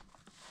باش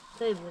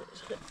طيب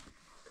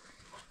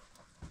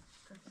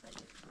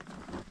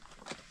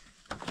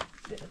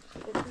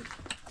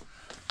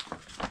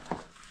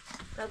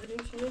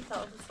تدریم شنو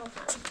تا صبح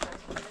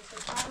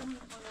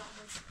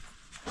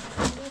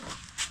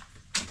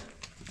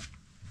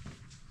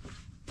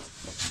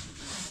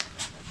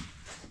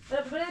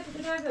برای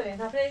بکنم برای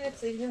برای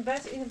سیگن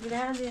بس این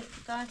برای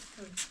تاج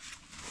تو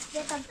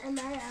Jag kan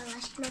inte lära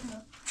mig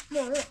skrämma.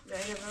 Många.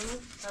 Nej, det var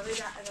nog. Jag vill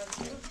lära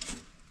mig.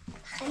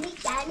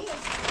 خليك يعني.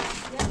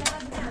 Jag lära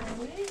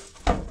mig.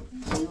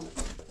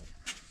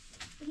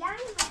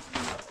 يعني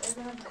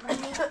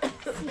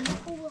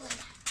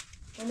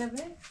أنا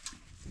بني.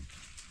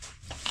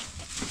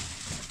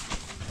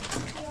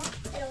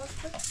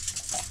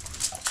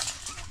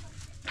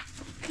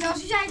 Jag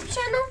ska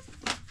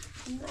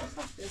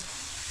hjälpa dig.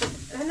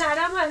 هنا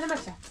علامة هنا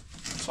مشى.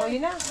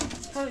 وهنا.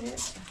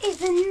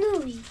 إذا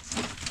نوي.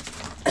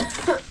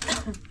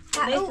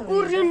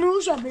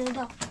 ورنوشة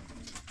بلده.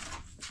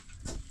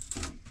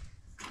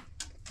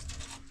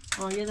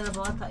 یه دونه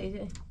باید تا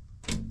ایده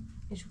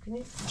ایشو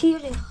کنی؟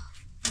 تیره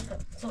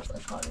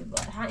صوت کاری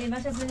باید این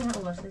بچه بینی هم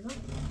باشه با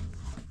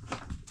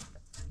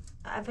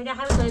بینی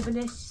همه دایی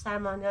بینیش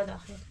سرمانی ها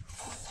داخل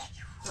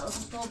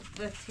صوت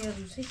به تیر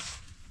روزی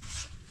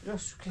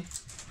روشو کنی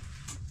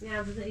یه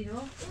هم بوده ایرو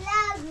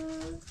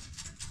لازم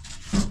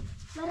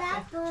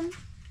مراتم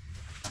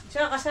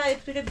چرا قشنگ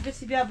ایپتوله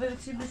بسی بیا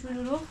بسی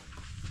بشونو رو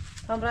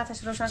هم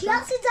راتش روشن کن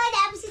چیاسی زاید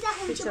عبسی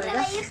تخم چون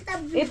برای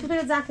یختم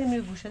ایپتوله زنگ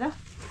میگوشه ده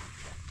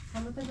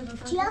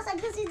چیاس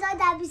کسی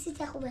زاید عبسی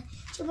تخمه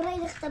چون برای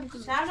یختم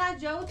کنم شرم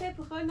جاو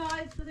تیپ خواهی نه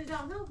ایپتوله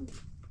جاو نه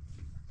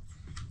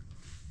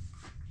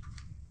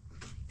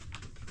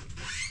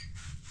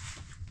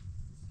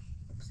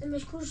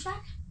مشکور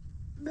شد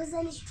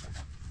بزنش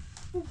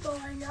او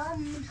بالا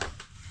من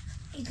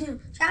ایتونو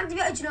شرم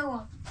بیا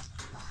ایتونو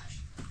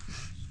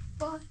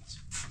باش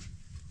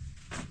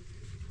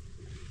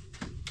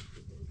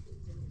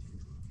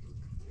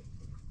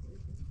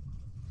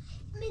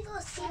میگو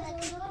سینا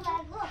که رو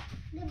بگو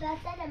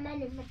نباتن من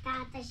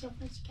متعتش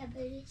خوش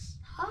کبرش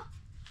ها؟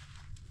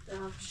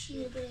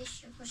 شیر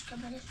برش خوش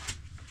کبرش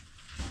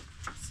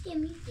سیه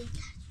میده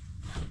کرد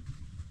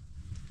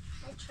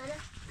چرا؟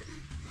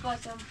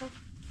 باشم خب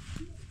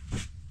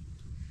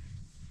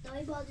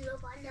دایی بازی رو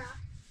بالا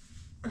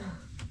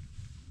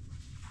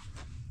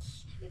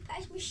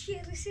میپاش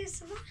میشیر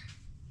رسیسه با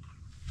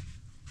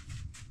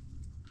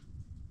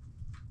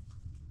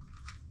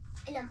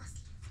اینا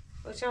مصلی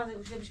و چه وقتی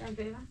گوشه بشن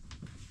بیرن؟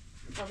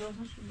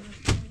 قبل شو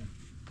برس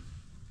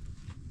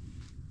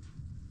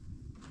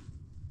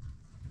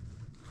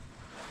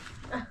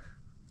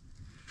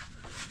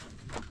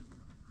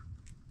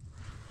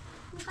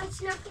میخوای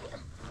چی نکنی؟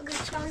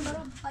 اگر چند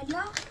برو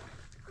بالا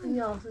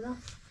یا صدا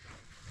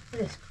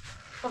مدش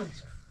کن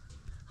مدش کن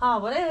ها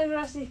بالا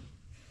برسی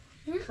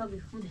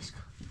خبی مدش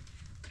کن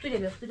توی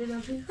بیا توی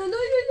بیا توی نه نه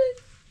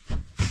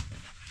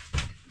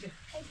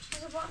هیچ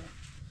چیز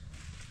بالا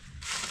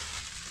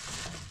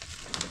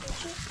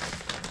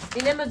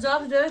اینه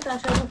مجاب داره تا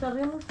شما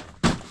تقریبا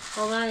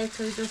واقعا یک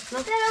توی دوست نه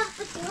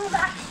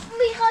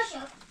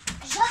میخواشم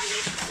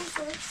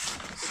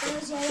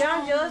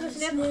جان جوز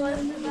بس نه برو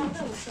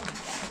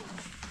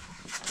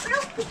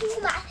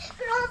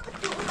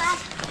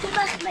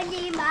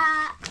بخملی ما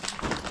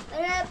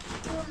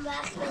برو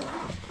بخملی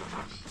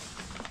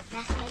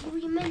مخملی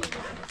روی منه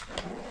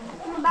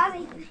اما بعد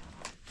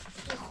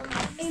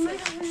ایمان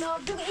رو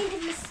ناردو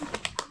این بسی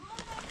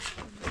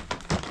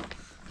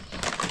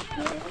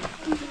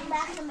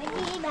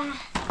مخملی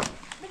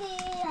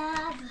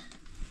براب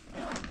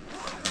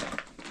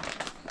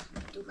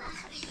تو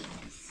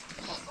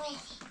مخملی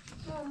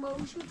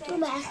تو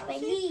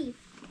مخملی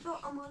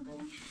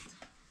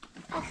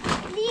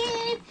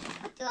مخملی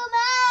تو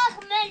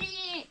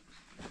مخملی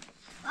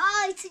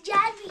وای تو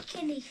جر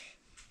میکنی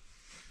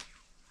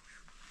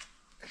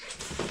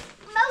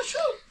موشو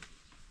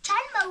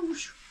چند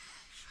موشو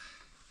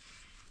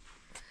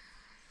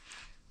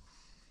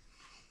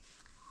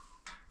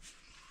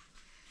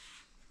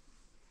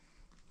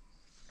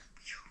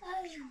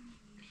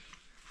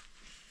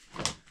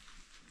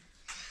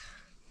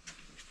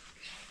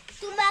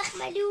تو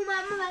مخملی و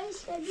ماما برای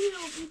شدی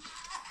رو بید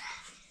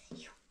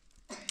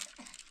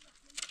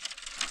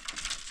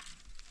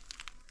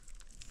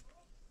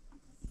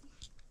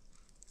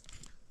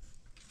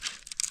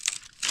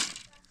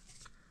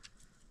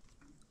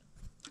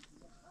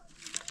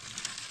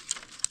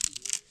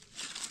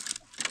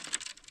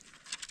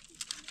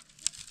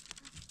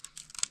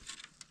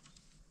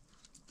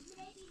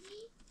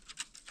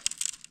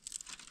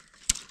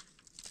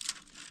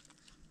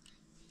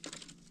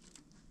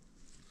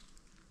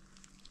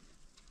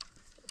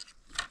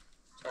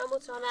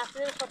تا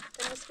نخونه خب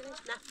تمیز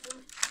کنید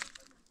نخونه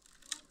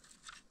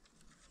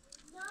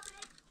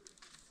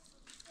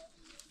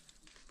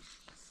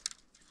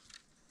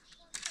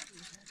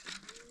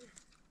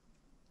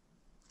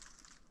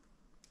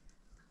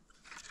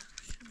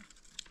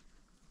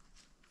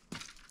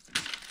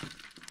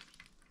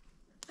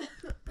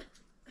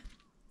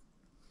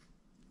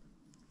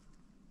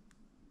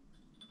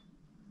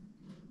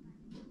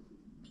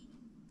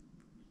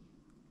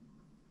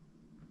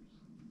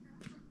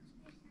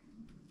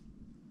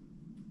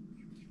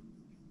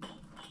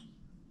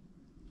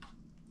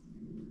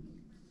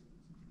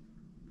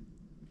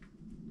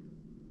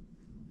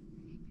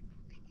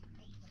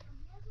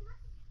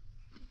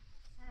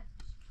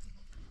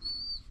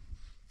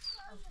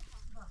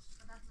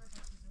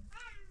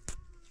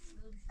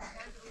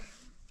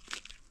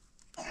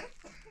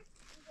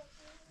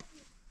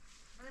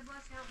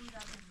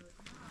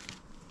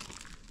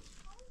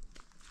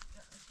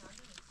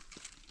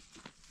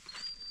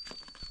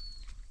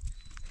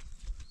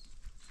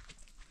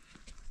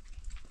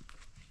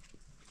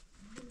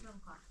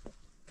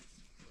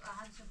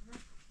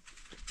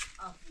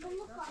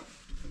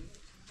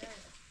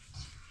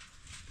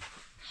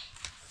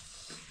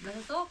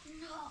تو؟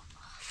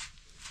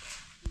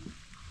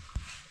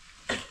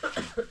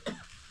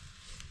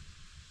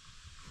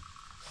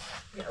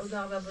 Ja, och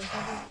där var det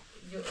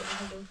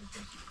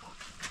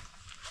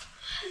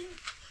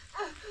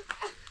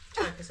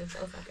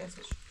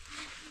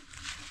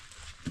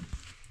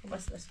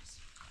بس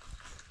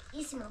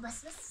اسمه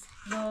بس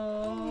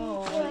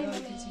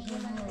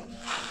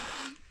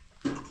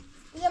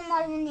یه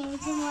مال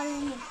نمیتی مال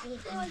نمیتی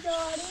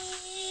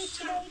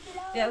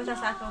بیا بذار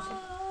ساعت باشه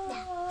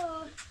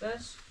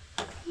باش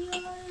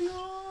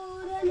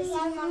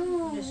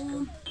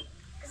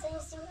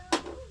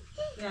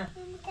بیا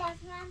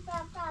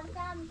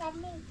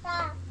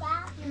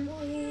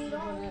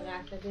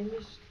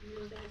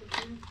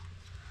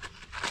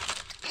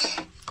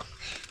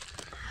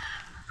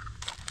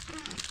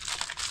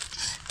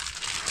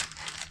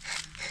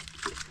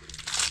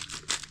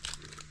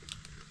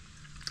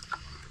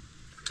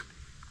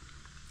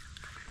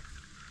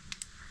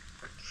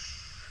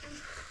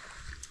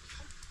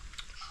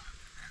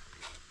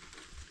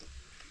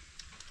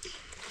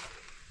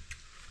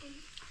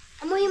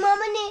اما یه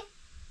ماما نه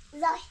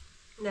زای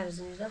نه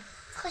بزنید ده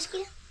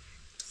خوشگله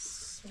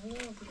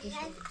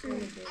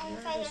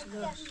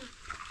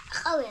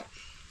خواه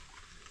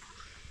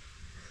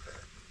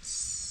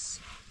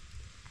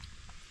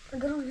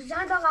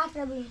گروزان دا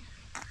قطره بین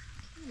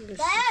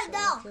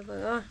دا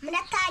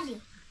من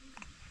تالی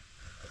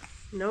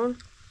نون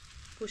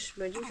پوش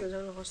مجوز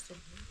زدن خواسته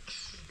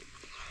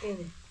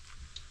اینه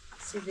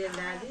سیده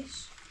لعلیش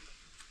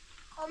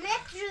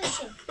کمک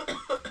روشه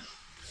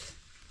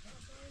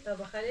تا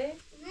بخره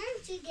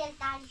سیده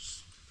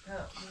تالیش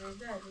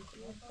بیرده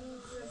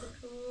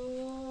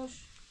بکوش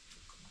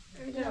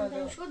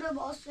شده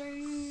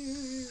باسن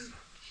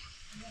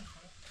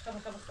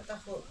خب خطا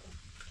خود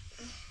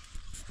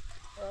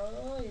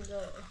آی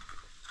دا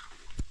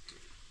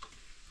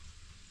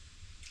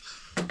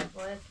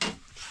باید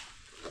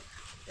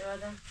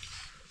یادم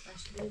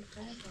اشلی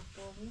کنه تا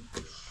خوبی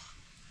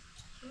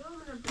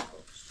منم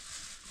بکوش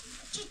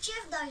چی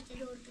داشته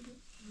دورده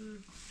بود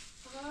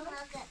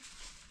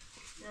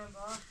نه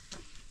با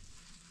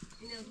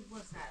اینه رو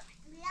با سر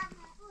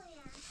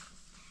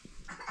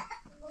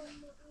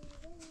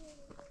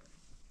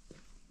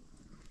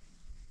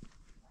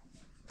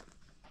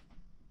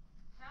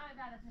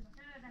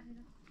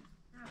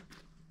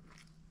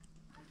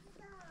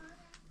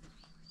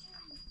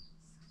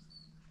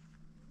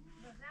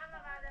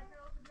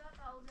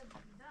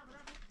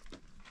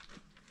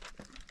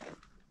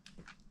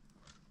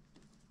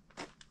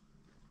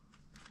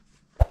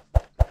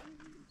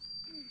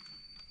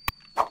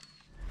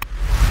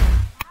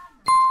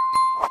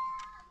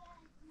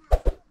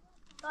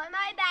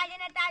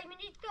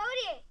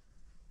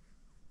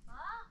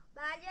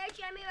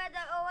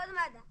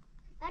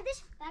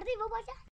باشه